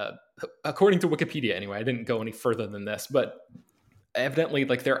 according to Wikipedia anyway, I didn't go any further than this, but evidently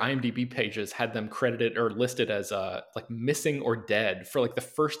like their IMDb pages had them credited or listed as like missing or dead for like the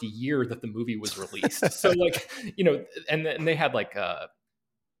first year that the movie was released. So like, and they had like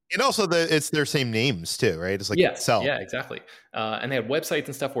and also it's their same names too, right? It's like itself. Yeah, exactly. And they had websites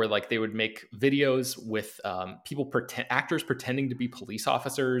and stuff where like they would make videos with actors pretending to be police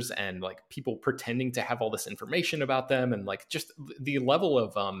officers, and like people pretending to have all this information about them, and like just the level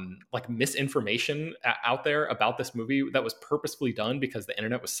of like misinformation out there about this movie that was purposefully done because the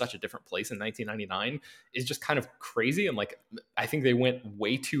internet was such a different place in 1999 is just kind of crazy. And like I think they went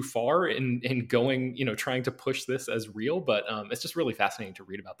way too far in going, trying to push this as real. But it's just really fascinating to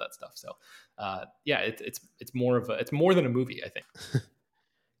read about that stuff. So it's more than a movie, I think.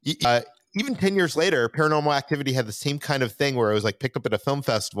 Even 10 years later, Paranormal Activity had the same kind of thing where it was like picked up at a film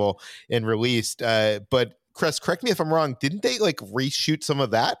festival and released. But Chris, correct me if I'm wrong, didn't they like reshoot some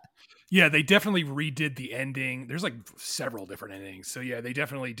of that? Yeah, they definitely redid the ending. There's like several different endings. So yeah, they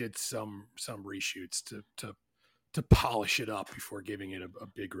definitely did some reshoots to polish it up before giving it a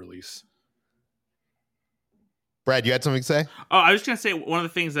big release. Brad, you had something to say? Oh, I was just going to say, one of the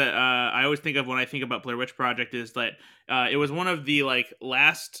things that I always think of when I think about Blair Witch Project is that it was one of the like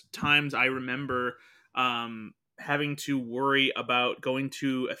last times I remember having to worry about going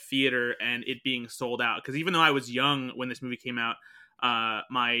to a theater and it being sold out. Because even though I was young when this movie came out,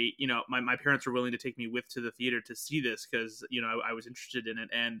 my parents were willing to take me to the theater to see this because I was interested in it,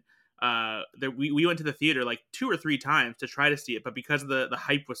 and we went to the theater like 2 or 3 times to try to see it, but because the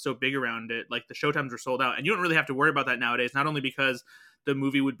hype was so big around it, like the showtimes were sold out, and you don't really have to worry about that nowadays. Not only because the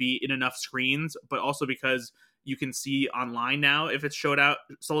movie would be in enough screens, but also because you can see online now if it's sold out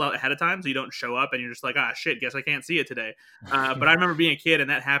ahead of time, so you don't show up and you're just like, shit, guess I can't see it today. But I remember being a kid and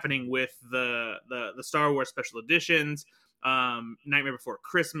that happening with the Star Wars special editions, Nightmare Before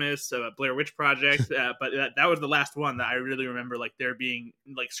Christmas, Blair Witch Project, but that was the last one that I really remember, like there being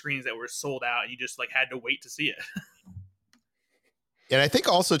like screens that were sold out and you just like had to wait to see it. And I think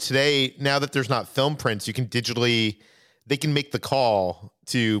also today, now that there's not film prints, you can they can make the call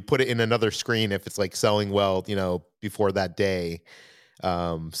to put it in another screen if it's like selling well, before that day.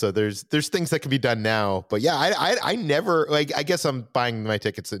 So there's things that can be done now, but yeah, I never, like, I guess I'm buying my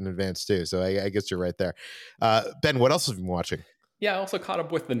tickets in advance too. So I guess you're right there. Ben, what else have you been watching? Yeah, I also caught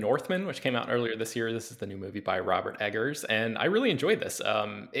up with The Northman, which came out earlier this year. This is the new movie by Robert Eggers, and I really enjoyed this.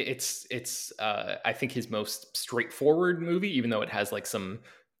 It's I think his most straightforward movie, even though it has like some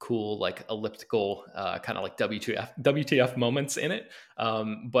cool like elliptical kind of like WTF moments in it.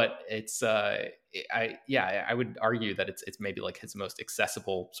 But it's I would argue that it's maybe like his most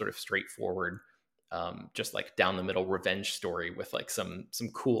accessible, sort of straightforward, just like down the middle revenge story with like some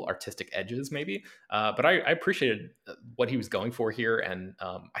cool artistic edges maybe. But I appreciated what he was going for here, and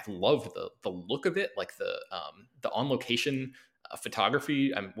I love the look of it, like the on location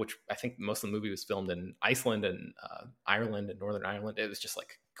photography, which I think most of the movie was filmed in Iceland and Ireland and Northern Ireland. It was just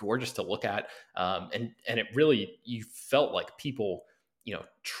like gorgeous to look at, and it really, you felt like people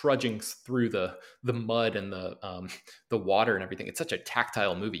trudging through the mud and the water and everything. It's such a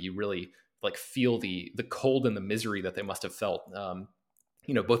tactile movie. You really like feel the cold and the misery that they must have felt.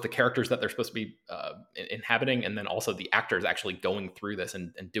 Both the characters that they're supposed to be inhabiting, and then also the actors actually going through this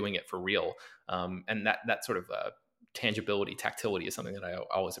and doing it for real. And that sort of tangibility, tactility is something that I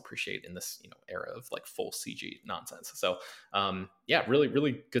always appreciate in this era of like full CG nonsense. So really,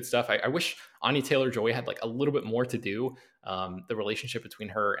 really good stuff. I wish Anya Taylor-Joy had like a little bit more to do. The relationship between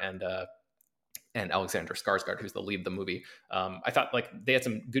her and Alexander Skarsgård, who's the lead of the movie, I thought like they had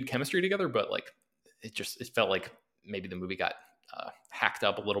some good chemistry together, but like it felt like maybe the movie got hacked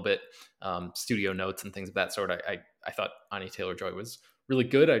up a little bit. Studio notes and things of that sort. I thought Anya Taylor-Joy was really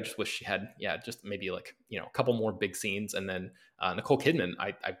good. I just wish she had, just maybe like, a couple more big scenes. And then Nicole Kidman,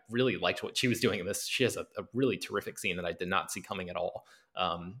 I really liked what she was doing in this. She has a really terrific scene that I did not see coming at all,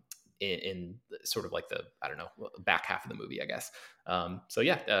 in sort of like the, I don't know, back half of the movie, I guess.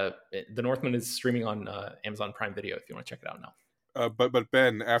 The Northman is streaming on Amazon Prime Video if you want to check it out now. But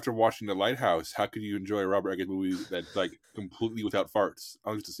Ben, after watching The Lighthouse, how could you enjoy a Robert Eggers movie that's like completely without farts?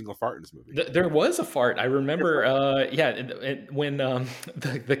 I was just a single fart in this movie. There was a fart. I remember, when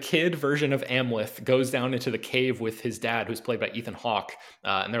the kid version of Amleth goes down into the cave with his dad, who's played by Ethan Hawke,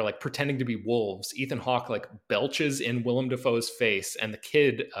 and they're like pretending to be wolves. Ethan Hawke like belches in Willem Dafoe's face, and the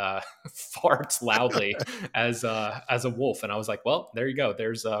kid farts loudly as a wolf. And I was like, well, there you go.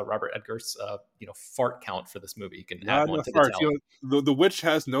 There's Robert Eggers' fart count for this movie. You can add one to the tally. The Witch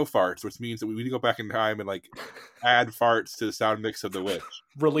has no farts, which means that we need to go back in time and like add farts to the sound mix of The Witch.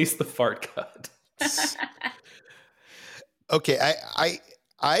 Release the fart cut. Okay,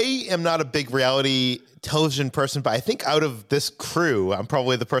 I am not a big reality television person, but I think out of this crew, I'm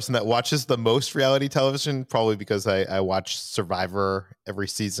probably the person that watches the most reality television, probably because I watch Survivor every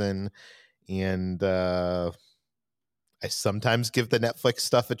season, and I sometimes give the Netflix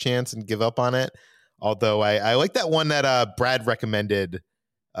stuff a chance and give up on it. Although I like that one that Brad recommended,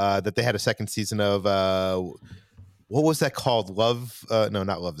 that they had a second season of. What was that called? Love? No,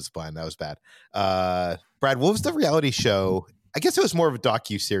 not Love is Blind. That was bad. Brad, what was the reality show? I guess it was more of a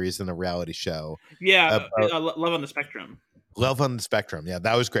docu-series than a reality show. Yeah, Love on the Spectrum. Love on the Spectrum. Yeah,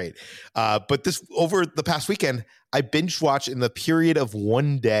 that was great. But this, over the past weekend, I binge watched in the period of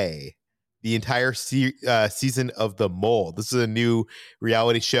one day the entire season of The Mole. This is a new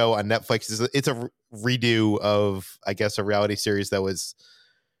reality show on Netflix. It's a redo of, I guess, a reality series that was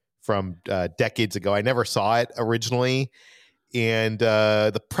from decades ago. I never saw it originally. And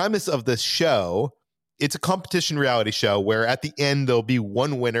the premise of this show, it's a competition reality show where at the end there'll be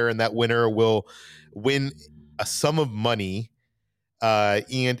one winner, and that winner will win a sum of money.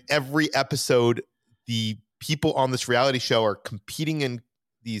 And every episode, the people on this reality show are competing in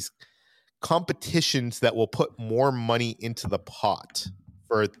these competitions that will put more money into the pot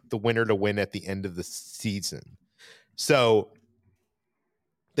for the winner to win at the end of the season. So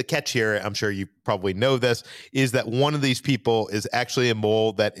the catch here, I'm sure you probably know this, is that one of these people is actually a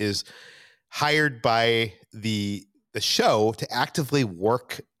mole that is hired by the the show to actively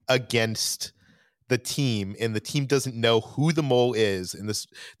work against the team, and the team doesn't know who the mole is, and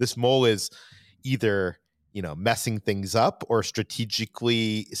this mole is either messing things up or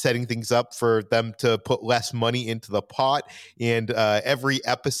strategically setting things up for them to put less money into the pot. And every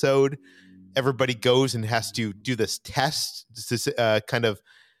episode, everybody goes and has to do this test, kind of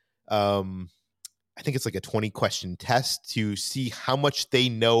I think it's like a 20-question test to see how much they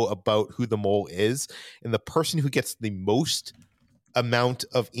know about who the mole is, and the person who gets the most amount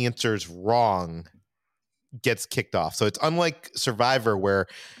of answers wrong gets kicked off. So it's unlike Survivor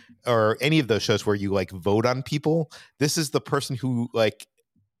or any of those shows where you like vote on people. This is the person who like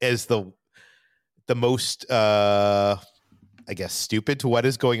is the most I guess stupid to what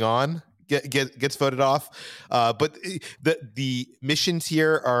is going on gets voted off. But the missions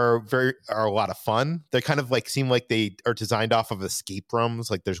here are a lot of fun. They kind of like seem like they are designed off of escape rooms.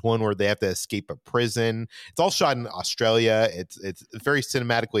 Like there's one where they have to escape a prison. It's all shot in Australia. It's very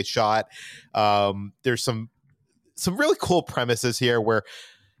cinematically shot. There's some really cool premises here where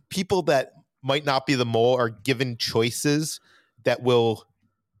people that might not be the mole are given choices that will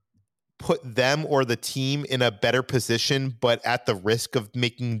put them or the team in a better position, but at the risk of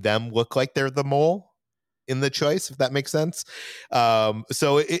making them look like they're the mole in the choice, if that makes sense.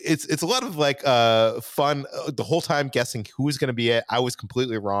 So it's a lot of like fun the whole time guessing who's going to be it. I was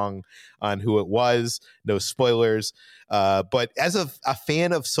completely wrong on who it was. No spoilers. But as a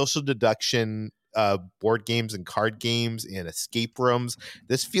fan of social deduction, board games and card games and escape rooms,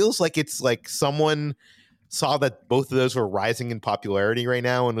 this feels like it's like someone saw that both of those were rising in popularity right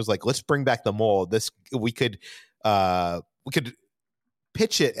now and was like, let's bring back the mole. We could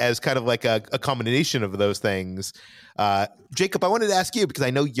pitch it as kind of like a combination of those things. Jacob, I wanted to ask you, because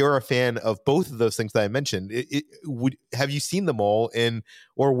I know you're a fan of both of those things that I mentioned. Have you seen the mole,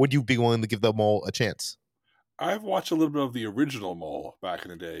 or would you be willing to give the mole a chance? I've watched a little bit of the original Mole back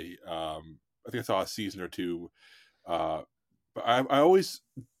in the day. I think I saw a season or two. But I always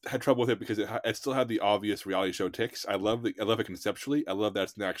had trouble with it because it still had the obvious reality show ticks. I love it conceptually. I love that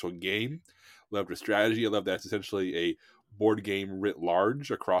it's an actual game. I love the strategy. I love that it's essentially a board game writ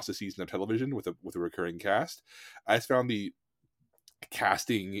large across a season of television with a recurring cast. I just found the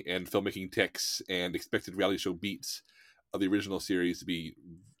casting and filmmaking ticks and expected reality show beats of the original series to be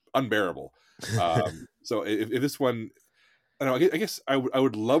unbearable. So if this one, I don't know, I guess I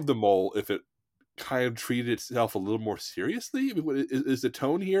would love the mole if it kind of treated itself a little more seriously. I mean, is the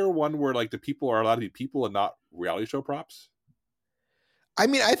tone here one where like the people are allowed to be people and not reality show props? I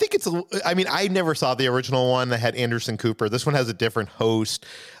mean, I think I never saw the original one that had Anderson Cooper. This one has a different host.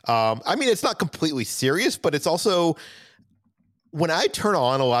 I mean, it's not completely serious, but it's also, when I turn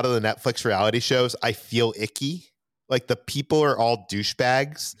on a lot of the Netflix reality shows, I feel icky. Like the people are all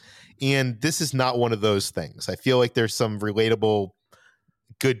douchebags. And this is not one of those things. I feel like there's some relatable,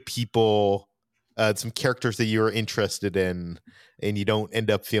 good people, some characters that you're interested in, and you don't end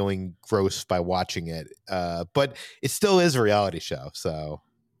up feeling gross by watching it. But it still is a reality show, so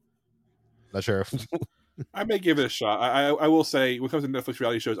not sure if I may give it a shot. I will say, when it comes to Netflix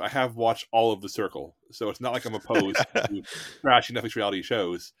reality shows, I have watched all of The Circle, so it's not like I'm opposed to trashy Netflix reality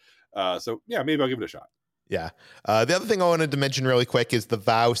shows. So yeah, maybe I'll give it a shot. Yeah. The other thing I wanted to mention really quick is The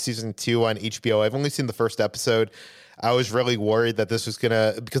Vow season 2 on HBO. I've only seen the first episode. I was really worried that this was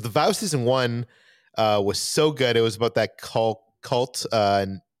because The Vow season 1 was so good. It was about that cult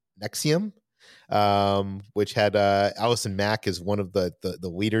NXIVM, which had Allison Mack as one of the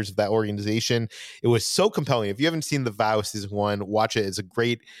leaders of that organization. It was so compelling. If you haven't seen The Vow season 1, watch it. It's a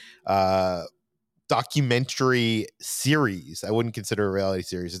great documentary series. I wouldn't consider a reality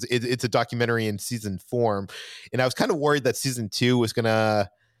series. It's a documentary in season form, and I was kind of worried that season 2 was gonna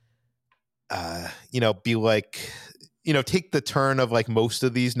be like, take the turn of like most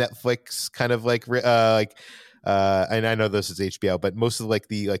of these Netflix kind of and I know this is HBO, but most of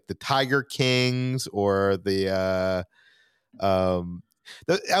the Tiger Kings or I don't know.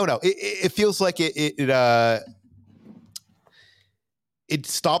 It feels like it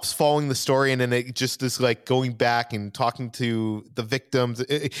stops following the story, and then it just is like going back and talking to the victims.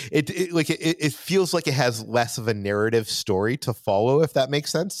 It feels like it has less of a narrative story to follow, if that makes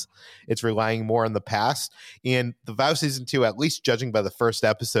sense. It's relying more on the past. And The Vow season 2, at least judging by the first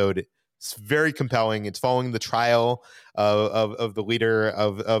episode, it's very compelling. It's following the trial of the leader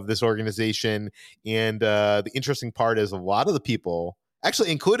of this organization. And the interesting part is a lot of the people,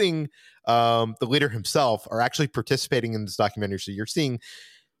 actually including the leader himself, are actually participating in this documentary. So you're seeing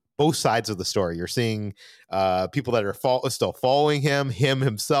both sides of the story. You're seeing people that are still following him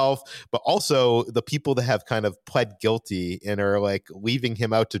himself, but also the people that have kind of pled guilty and are like leaving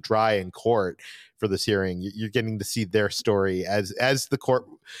him out to dry in court for this hearing. You're getting to see their story as the court.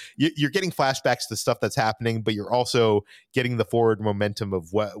 You're getting flashbacks to stuff that's happening, but you're also getting the forward momentum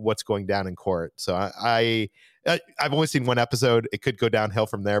of what's going down in court. So I've only seen one episode. It could go downhill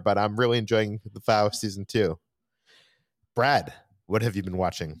from there, but I'm really enjoying The Faust season 2. Brad, what have you been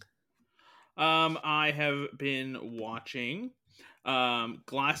watching? I have been watching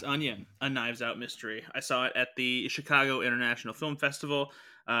Glass Onion, a Knives Out mystery. I saw it at the Chicago International Film Festival.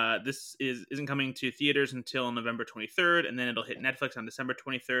 This isn't coming to theaters until November 23rd, and then it'll hit Netflix on December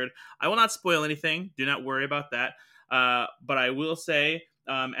 23rd. I will not spoil anything. Do not worry about that. But I will say,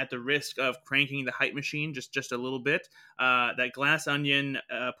 at the risk of cranking the hype machine just a little bit, that Glass Onion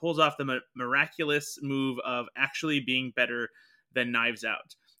pulls off the miraculous move of actually being better than Knives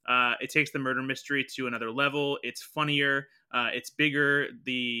Out. It takes the murder mystery to another level. It's funnier. It's bigger.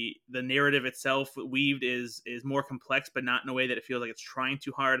 The narrative itself weaved is more complex, but not in a way that it feels like it's trying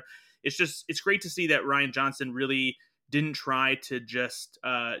too hard. It's great to see that Rian Johnson really didn't try to just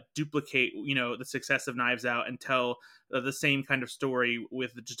duplicate, the success of Knives Out and tell the same kind of story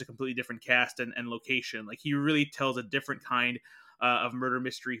with just a completely different cast and location. Like, he really tells a different kind of murder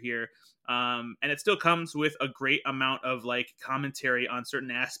mystery here. And it still comes with a great amount of like commentary on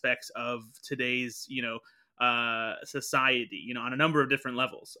certain aspects of today's, society, on a number of different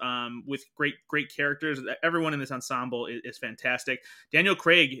levels, with great characters. Everyone in this ensemble is fantastic. Daniel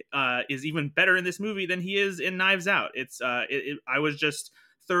Craig is even better in this movie than he is in Knives Out. I was just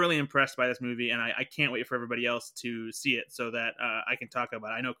thoroughly impressed by this movie, and I can't wait for everybody else to see it so that I can talk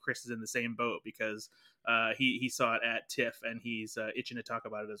about it. I know Chris is in the same boat because he saw it at TIFF, and he's itching to talk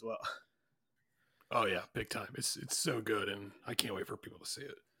about it as well. Oh yeah, big time. It's so good, and I can't wait for people to see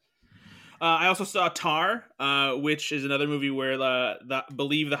it. I also saw Tar, which is another movie where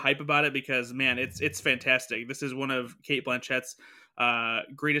believe the hype about it, because man, it's fantastic. This is one of Cate Blanchett's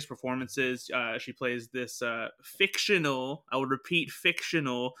greatest performances. She plays this fictional, I would repeat,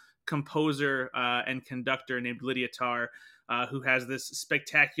 fictional composer and conductor named Lydia Tar, who has this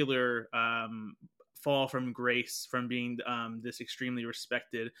spectacular fall from grace from being this extremely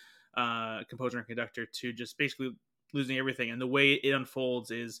respected composer and conductor to just basically losing everything. And the way it unfolds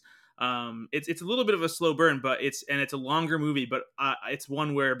is it's a little bit of a slow burn, but it's a longer movie, but it's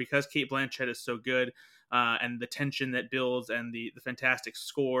one where, because Cate Blanchett is so good, and the tension that builds, and the fantastic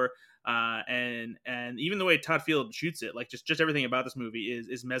score, and even the way Todd Field shoots it, like just everything about this movie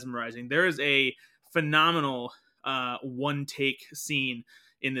is mesmerizing. There is a phenomenal one take scene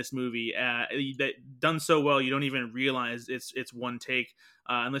in this movie that done so well you don't even realize it's one take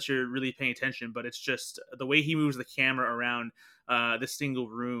unless you're really paying attention. But it's just the way he moves the camera around this single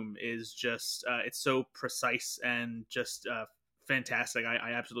room is just it's so precise and just fantastic.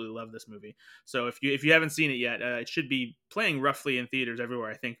 I absolutely love this movie. So if you haven't seen it yet, it should be playing roughly in theaters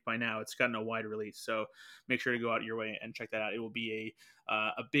everywhere. I think by now it's gotten a wide release, so make sure to go out your way and check that out. It will be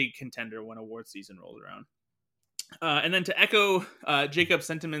a big contender when award season rolls around. And then to echo Jacob's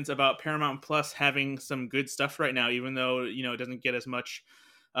sentiments about Paramount Plus having some good stuff right now, even though it doesn't get as much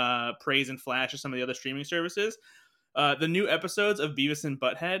praise and flash as some of the other streaming services, the new episodes of Beavis and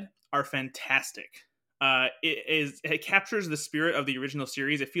Butthead are fantastic. It captures the spirit of the original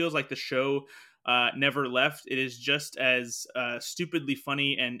series. It feels like the show never left. It is just as stupidly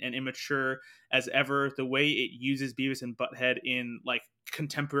funny and immature as ever. The way it uses Beavis and Butthead in like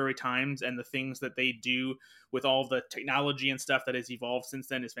contemporary times and the things that they do with all the technology and stuff that has evolved since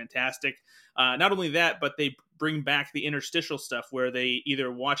then is fantastic. Not only that, but they bring back the interstitial stuff where they either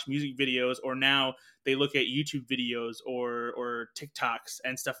watch music videos or now they look at YouTube videos or TikToks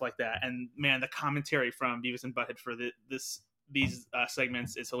and stuff like that. And man, the commentary from Beavis and Butthead for these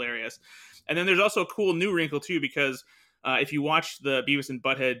segments is hilarious. And then there's also a cool new wrinkle too, because if you watch the Beavis and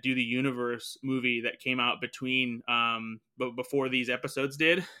Butthead Do the Universe movie that came out before these episodes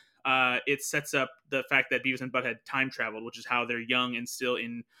did, it sets up the fact that Beavis and Butthead time traveled, which is how they're young and still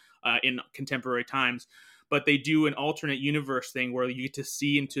in contemporary times. But they do an alternate universe thing where you get to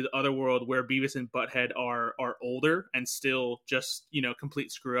see into the other world where Beavis and Butthead are older and still just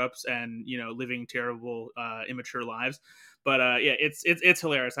complete screw ups and living terrible immature lives. But yeah, it's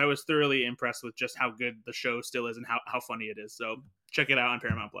hilarious. I was thoroughly impressed with just how good the show still is and how funny it is. So check it out on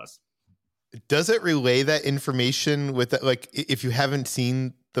Paramount Plus. Does it relay that information with that? Like, if you haven't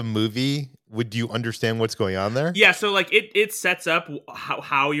seen the movie, would you understand what's going on there? Yeah, so like it sets up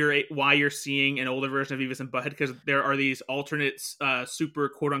why you're seeing an older version of Beavis and Butthead, because there are these alternate super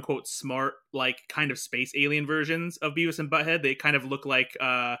quote unquote smart like kind of space alien versions of Beavis and Butthead. They kind of look like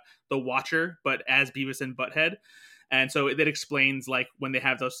the Watcher, but as Beavis and Butthead. And so it explains like when they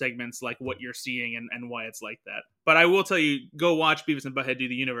have those segments, like what you're seeing and why it's like that. But I will tell you, go watch Beavis and Butthead Do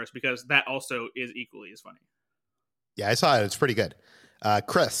the Universe, because that also is equally as funny. Yeah, I saw it. It's pretty good.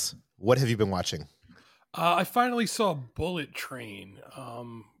 Chris, what have you been watching? I finally saw Bullet Train,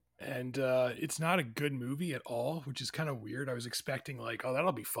 and it's not a good movie at all, which is kind of weird. I was expecting like, oh,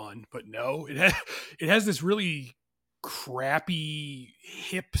 that'll be fun, but no, it has this really crappy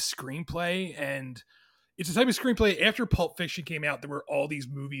hip screenplay, and it's the type of screenplay. After Pulp Fiction came out, there were all these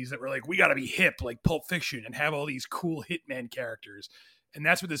movies that were like, we got to be hip like Pulp Fiction and have all these cool hitman characters, and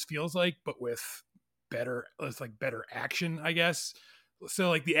that's what this feels like, but with better action, I guess. So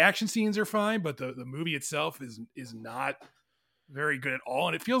like the action scenes are fine, but the movie itself is not very good at all.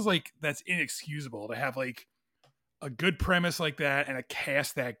 And it feels like that's inexcusable to have like a good premise like that and a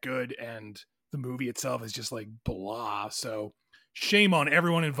cast that good, and the movie itself is just like blah. So shame on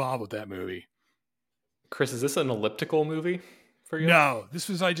everyone involved with that movie. Chris, is this an elliptical movie for you? No,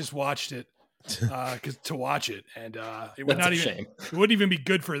 I just watched it to watch it, and it would Shame. It wouldn't even be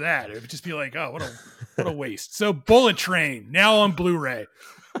good for that. It would just be like, oh, what a waste. So Bullet Train now on Blu-ray.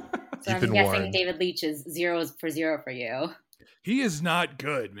 So I'm guessing David Leitch is 0 for 0 for you. He is not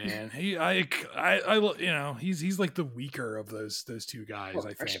good, man. He's like the weaker of those two guys, I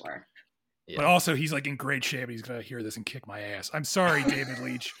think. For sure. Yeah. But also, he's like in great shape. He's gonna hear this and kick my ass. I'm sorry, David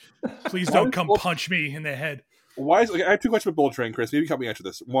Leitch. Please don't come punch me in the head. Why is I have two questions about Bullet Train, Chris. Maybe you can help me answer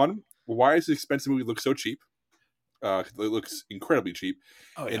this. One, why does the expensive movie look so cheap? It looks incredibly cheap.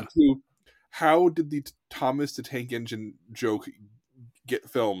 Oh, yeah. And two, how did the Thomas the Tank Engine joke get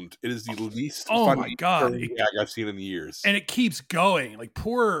filmed? It is the least funny gag I've seen in years. And it keeps going. Like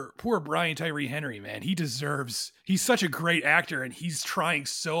poor Brian Tyree Henry, man. He's such a great actor, and he's trying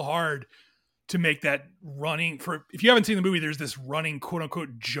so hard to make that running if you haven't seen the movie, there's this running quote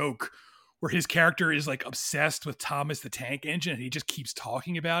unquote joke where his character is like obsessed with Thomas the Tank Engine, and he just keeps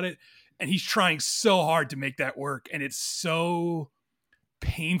talking about it. And he's trying so hard to make that work. And it's so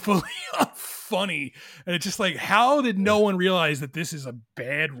painfully funny. And it's just like, how did no one realize that this is a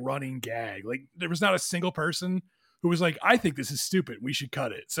bad running gag? Like there was not a single person who was like, I think this is stupid, we should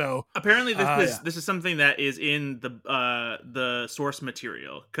cut it. So apparently this is something that is in the source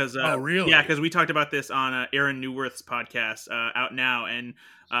material. Cause oh really? Yeah, because we talked about this on Aaron Newworth's podcast out now, and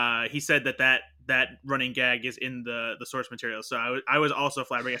he said that running gag is in the source material. So I was also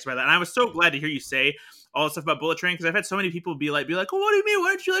flabbergasted by that, and I was so glad to hear you say all the stuff about Bullet Train, because I've had so many people be like, oh, what do you mean?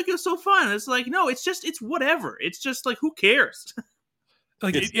 Why didn't you like it? It's so fun. And it's like, no, it's whatever. It's just like, who cares?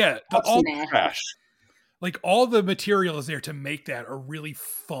 Like like all the material is there to make that a really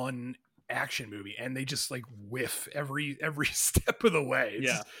fun action movie, and they just like whiff every step of the way.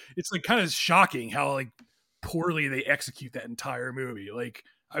 It's like kind of shocking how like poorly they execute that entire movie. Like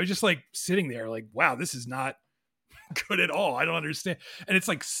I was just like sitting there like, wow, this is not good at all. I don't understand. And it's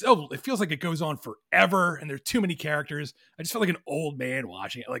like, so it feels like it goes on forever, and there's too many characters. I just felt like an old man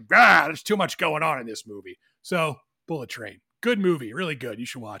watching it. Like, there's too much going on in this movie. So Bullet Train, good movie, really good. You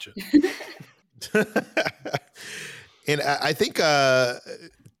should watch it. And I think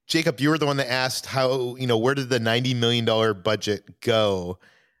Jacob, you were the one that asked how, where did the $90 million budget go?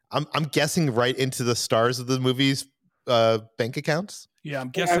 I'm guessing right into the stars of the movie's bank accounts. Yeah, I'm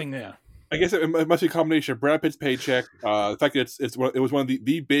guessing. Yeah, I guess it must be a combination of Brad Pitt's paycheck, the fact that it was one of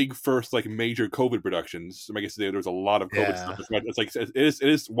the big first like major COVID productions. I guess there was a lot of COVID stuff. It's like it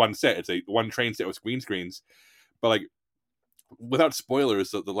is one set. It's a one train set with green screens, but like without spoilers,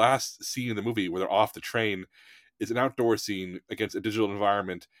 the last scene in the movie where they're off the train is an outdoor scene against a digital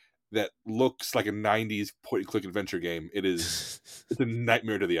environment that looks like a 90s point-and-click adventure game. It's a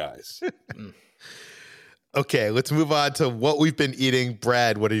nightmare to the eyes. Okay, let's move on to what we've been eating.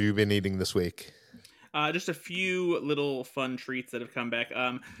 Brad, what have you been eating this week? Just a few little fun treats that have come back.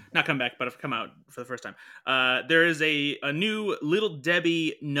 Not come back, but have come out for the first time. There is a new Little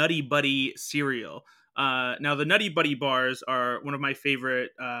Debbie Nutty Buddy cereal. Now, the Nutty Buddy bars are one of my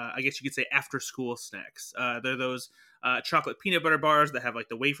favorite, I guess you could say, after-school snacks. They're those chocolate peanut butter bars that have like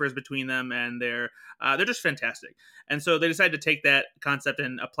the wafers between them, and they're just fantastic. And so they decided to take that concept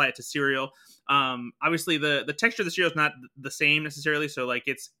and apply it to cereal. Obviously, the texture of the cereal is not the same necessarily. So like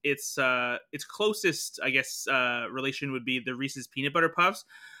its closest, I guess, relation would be the Reese's Peanut Butter Puffs.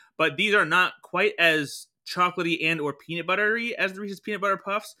 But these are not quite as chocolatey and or peanut buttery as the Reese's Peanut Butter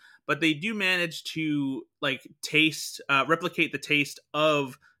Puffs, but they do manage to like replicate the taste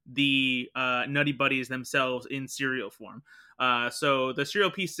of the Nutty Buddies themselves in cereal form. So the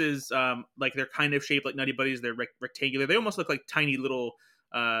cereal pieces, like they're kind of shaped like Nutty Buddies. They're rectangular. They almost look like tiny little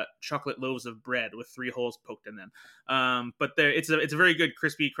chocolate loaves of bread with 3 holes poked in them. But it's a very good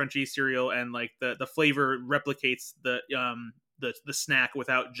crispy, crunchy cereal, and like the flavor replicates the snack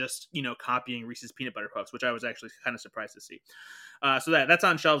without just copying Reese's Peanut Butter Puffs, which I was actually kind of surprised to see. So that's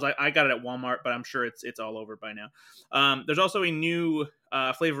on shelves. I got it at Walmart, but I'm sure it's all over by now. There's also a new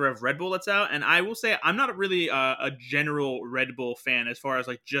flavor of Red Bull that's out, and I will say I'm not really a general Red Bull fan as far as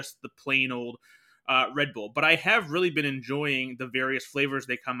like just the plain old Red Bull, but I have really been enjoying the various flavors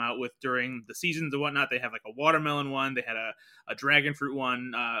they come out with during the seasons and whatnot. They have like a watermelon one, they had a dragon fruit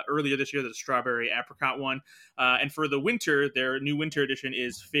one earlier this year, the strawberry apricot one, and for the winter, their new winter edition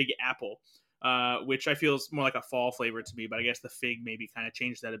is fig apple, which I feel is more like a fall flavor to me, but I guess the fig maybe kind of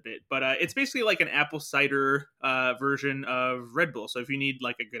changed that a bit. But it's basically like an apple cider version of Red Bull. So if you need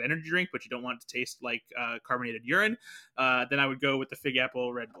like a good energy drink, but you don't want it to taste like carbonated urine, then I would go with the fig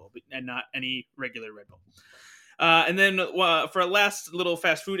apple Red Bull and not any regular Red Bull. And then for a last little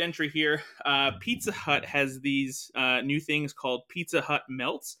fast food entry here, Pizza Hut has these new things called Pizza Hut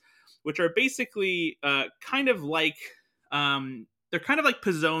Melts, which are basically kind of like... they're kind of like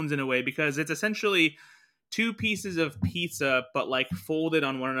pizzones in a way, because it's essentially 2 pieces of pizza, but like folded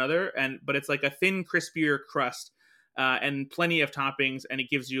on one another. But it's like a thin, crispier crust and plenty of toppings. And it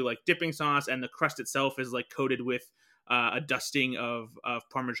gives you like dipping sauce, and the crust itself is like coated with a dusting of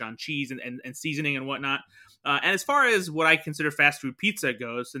Parmesan cheese and seasoning and whatnot. And as far as what I consider fast food pizza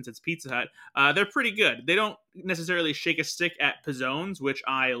goes, since it's Pizza Hut, they're pretty good. They don't necessarily shake a stick at pizzones, which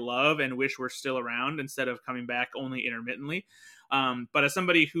I love and wish were still around instead of coming back only intermittently. But as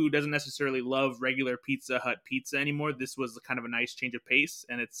somebody who doesn't necessarily love regular Pizza Hut pizza anymore, this was kind of a nice change of pace,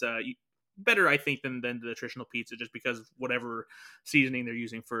 and it's better, I think, than the traditional pizza, just because of whatever seasoning they're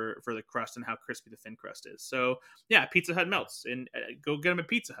using for the crust and how crispy the thin crust is. So yeah, Pizza Hut Melts, and go get them at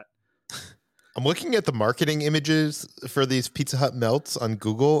Pizza Hut. I'm looking at the marketing images for these Pizza Hut Melts on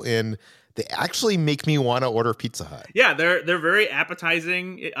Google, and they actually make me want to order Pizza Hut. Yeah, they're very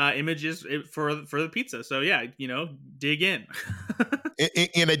appetizing images for the pizza. So yeah, dig in.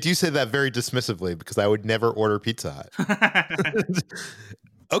 and I do say that very dismissively, because I would never order Pizza Hut.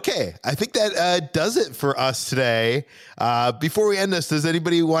 Okay, I think that does it for us today. Before we end this, does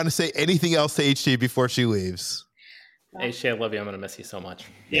anybody want to say anything else to HT before she leaves? HT, I love you. I'm going to miss you so much.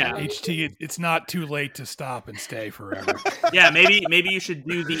 Yeah, HT, it's not too late to stop and stay forever. Yeah, maybe you should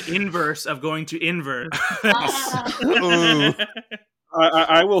do the inverse of going to invert.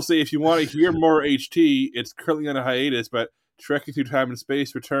 I will say, if you want to hear more HT, it's currently on a hiatus, but Trekking Through Time and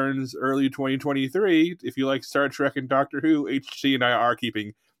Space returns early 2023. If you like Star Trek and Doctor Who, HT and I are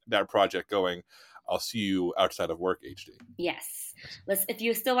keeping that project going. I'll see you outside of work, HT. Yes. If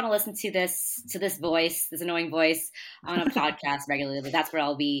you still want to listen to this voice, this annoying voice, on a podcast regularly, that's where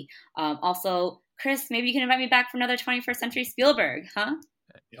I'll be. Also, Chris, maybe you can invite me back for another 21st Century Spielberg, huh?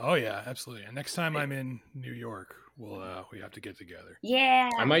 Oh yeah, absolutely. And next time I'm in New York, we have to get together. Yeah.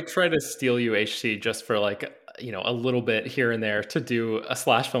 I might try to steal you, HT, just for like a little bit here and there to do a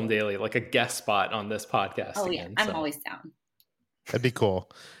Slash Film Daily, like a guest spot on this podcast. Oh yeah, I'm always down. That'd be cool.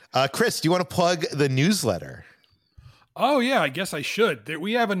 Chris, do you want to plug the newsletter? Oh, yeah, I guess I should.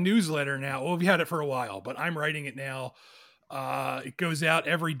 We have a newsletter now. Well, we've had it for a while, but I'm writing it now. It goes out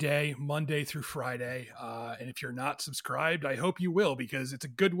every day, Monday through Friday. And if you're not subscribed, I hope you will, because it's a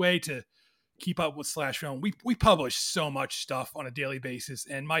good way to keep up with Slash Film. We publish so much stuff on a daily basis.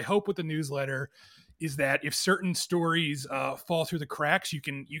 And my hope with the newsletter is that if certain stories fall through the cracks, you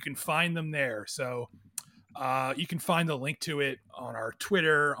can find them there. So you can find the link to it on our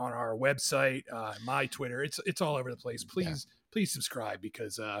Twitter, on our website, my Twitter. It's all over the place. Please subscribe,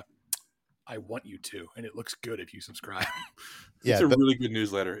 because I want you to, and it looks good if you subscribe. It's a really good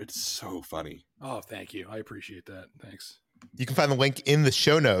newsletter. It's so funny. Oh, thank you. I appreciate that. Thanks. You can find the link in the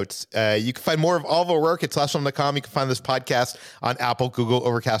show notes. You can find more of all of our work at slashfilm.com. You can find this podcast on Apple, Google,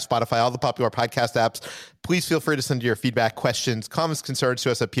 Overcast, Spotify, all the popular podcast apps. Please feel free to send your feedback, questions, comments, concerns to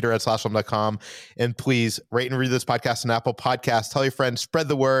us at peter@slashfilm.com. And please rate and review this podcast on Apple Podcasts. Tell your friends, spread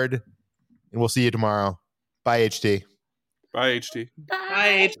the word, and we'll see you tomorrow. Bye, HT. Bye, HT.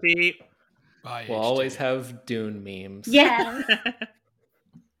 Bye, HT. Bye, We'll HT. always have Dune memes. Yeah.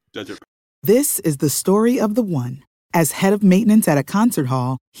 Desert. This is the story of the one. As head of maintenance at a concert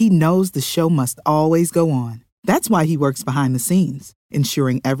hall, he knows the show must always go on. That's why he works behind the scenes,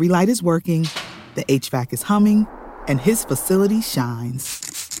 ensuring every light is working, the HVAC is humming, and his facility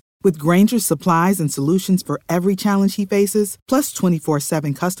shines. With Granger's supplies and solutions for every challenge he faces, plus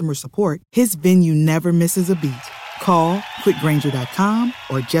 24/7 customer support, his venue never misses a beat. Call quickgranger.com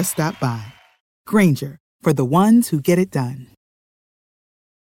or just stop by. Granger, for the ones who get it done.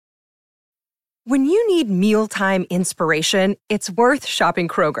 When you need mealtime inspiration, it's worth shopping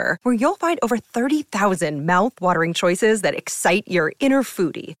Kroger, where you'll find over 30,000 mouth-watering choices that excite your inner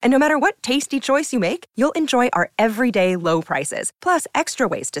foodie. And no matter what tasty choice you make, you'll enjoy our everyday low prices, plus extra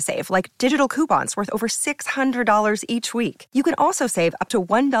ways to save, like digital coupons worth over $600 each week. You can also save up to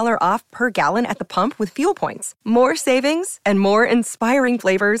 $1 off per gallon at the pump with fuel points. More savings and more inspiring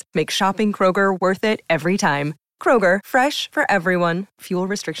flavors make shopping Kroger worth it every time. Kroger, fresh for everyone. Fuel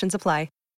restrictions apply.